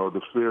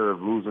 the fear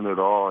of losing it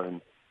all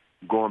and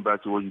going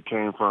back to where you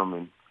came from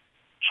and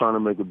trying to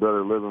make a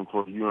better living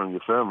for you and your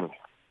family.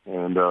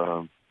 And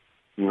I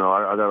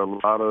got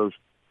a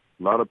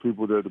lot of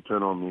people that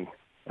depend on me.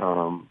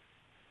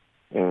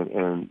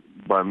 And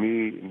by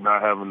me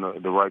not having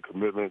the right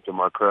commitment to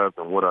my craft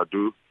and what I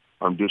do,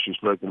 I'm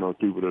disrespecting those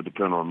people that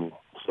depend on me.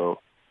 So,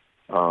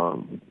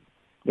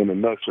 in a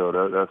nutshell,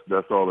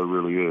 that's all it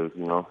really is,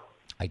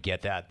 I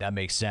get that. That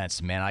makes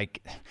sense, man.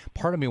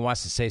 Part of me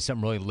wants to say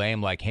something really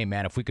lame like, hey,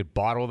 man, if we could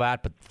bottle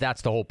that, but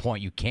that's the whole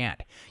point. You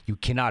can't. You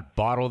cannot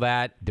bottle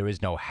that. There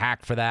is no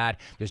hack for that.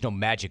 There's no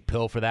magic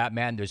pill for that,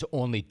 man. There's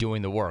only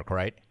doing the work,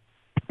 right?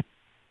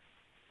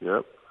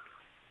 Yep.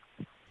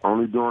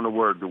 Only doing the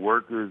work. The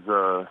work is,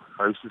 I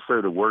used to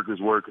say the work is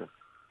working,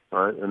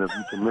 right? And if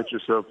you commit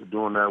yourself to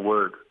doing that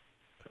work,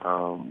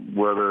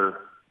 whether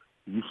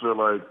you feel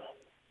like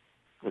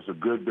it's a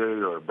good day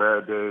or a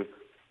bad day,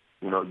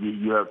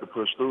 you have to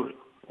push through it.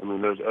 I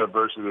mean, there's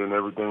adversity in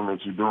everything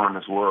that you do in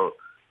this world.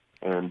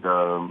 And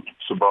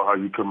it's about how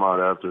you come out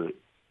after it.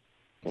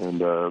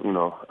 And,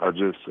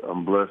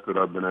 I'm blessed that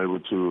I've been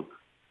able to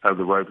have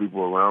the right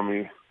people around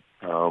me.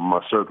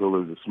 My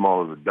circle is as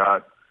small as a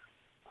dot.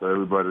 So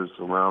everybody that's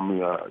around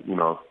me, I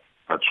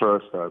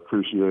trust, I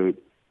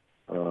appreciate.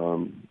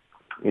 And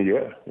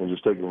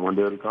just taking it one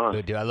day at a time.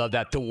 Good, dude. I love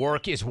that. The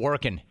work is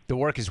working. The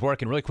work is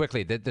working. Really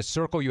quickly, the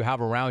circle you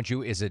have around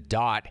you is a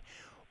dot.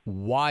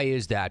 Why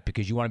is that?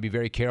 Because you want to be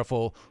very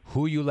careful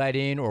who you let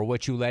in or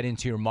what you let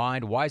into your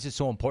mind. Why is it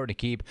so important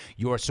to keep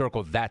your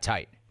circle that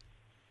tight?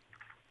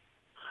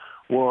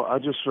 Well, I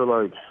just feel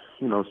like,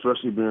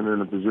 especially being in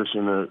a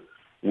position that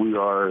we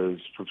are as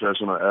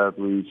professional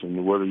athletes,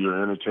 and whether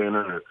you're an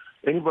entertainer or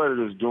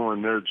anybody that's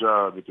doing their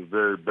job at the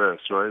very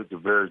best, right, at the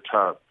very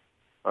top,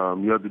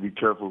 you have to be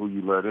careful who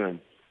you let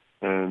in.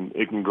 And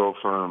it can go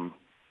from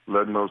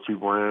letting those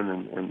people in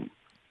and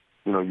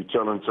you're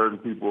telling certain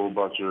people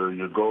about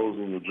your goals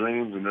and your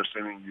dreams, and they're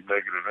sending you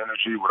negative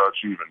energy without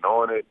you even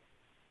knowing it.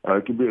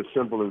 It can be as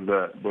simple as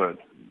that. But,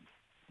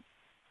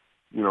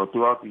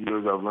 throughout the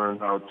years, I've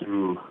learned how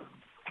to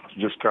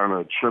just kind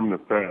of trim the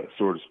fat,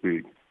 so to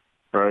speak,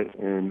 right?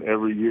 And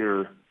every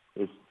year,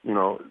 it's,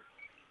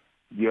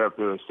 you have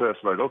to assess,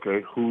 like,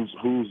 okay, who's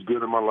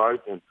good in my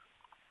life and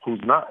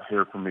who's not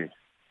here for me.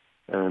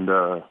 And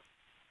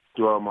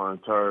throughout my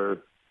entire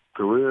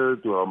career,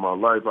 throughout my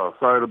life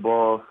outside of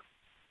ball,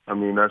 I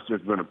mean, that's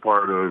just been a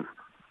part of,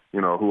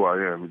 who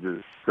I am.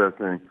 Just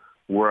assessing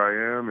where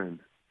I am and,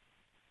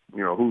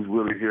 who's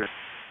really here.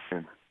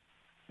 And,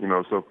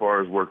 so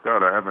far as worked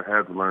out, I haven't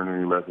had to learn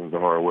any lessons the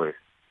hard way.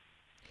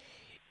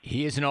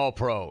 He is an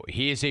All-Pro.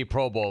 He is a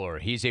Pro Bowler.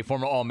 He's a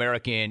former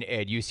All-American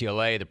at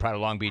UCLA, the pride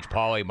of Long Beach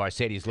Poly,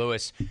 Marcedes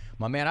Lewis.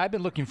 My man, I've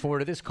been looking forward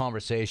to this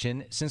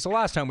conversation since the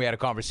last time we had a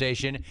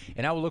conversation,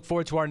 and I will look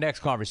forward to our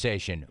next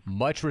conversation.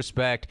 Much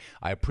respect.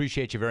 I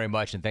appreciate you very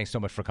much, and thanks so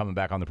much for coming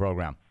back on the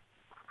program.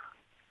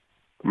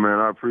 Man,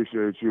 I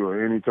appreciate you.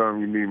 Anytime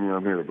you need me,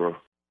 I'm here, bro.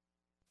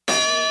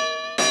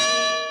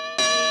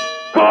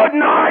 Good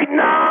night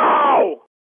now!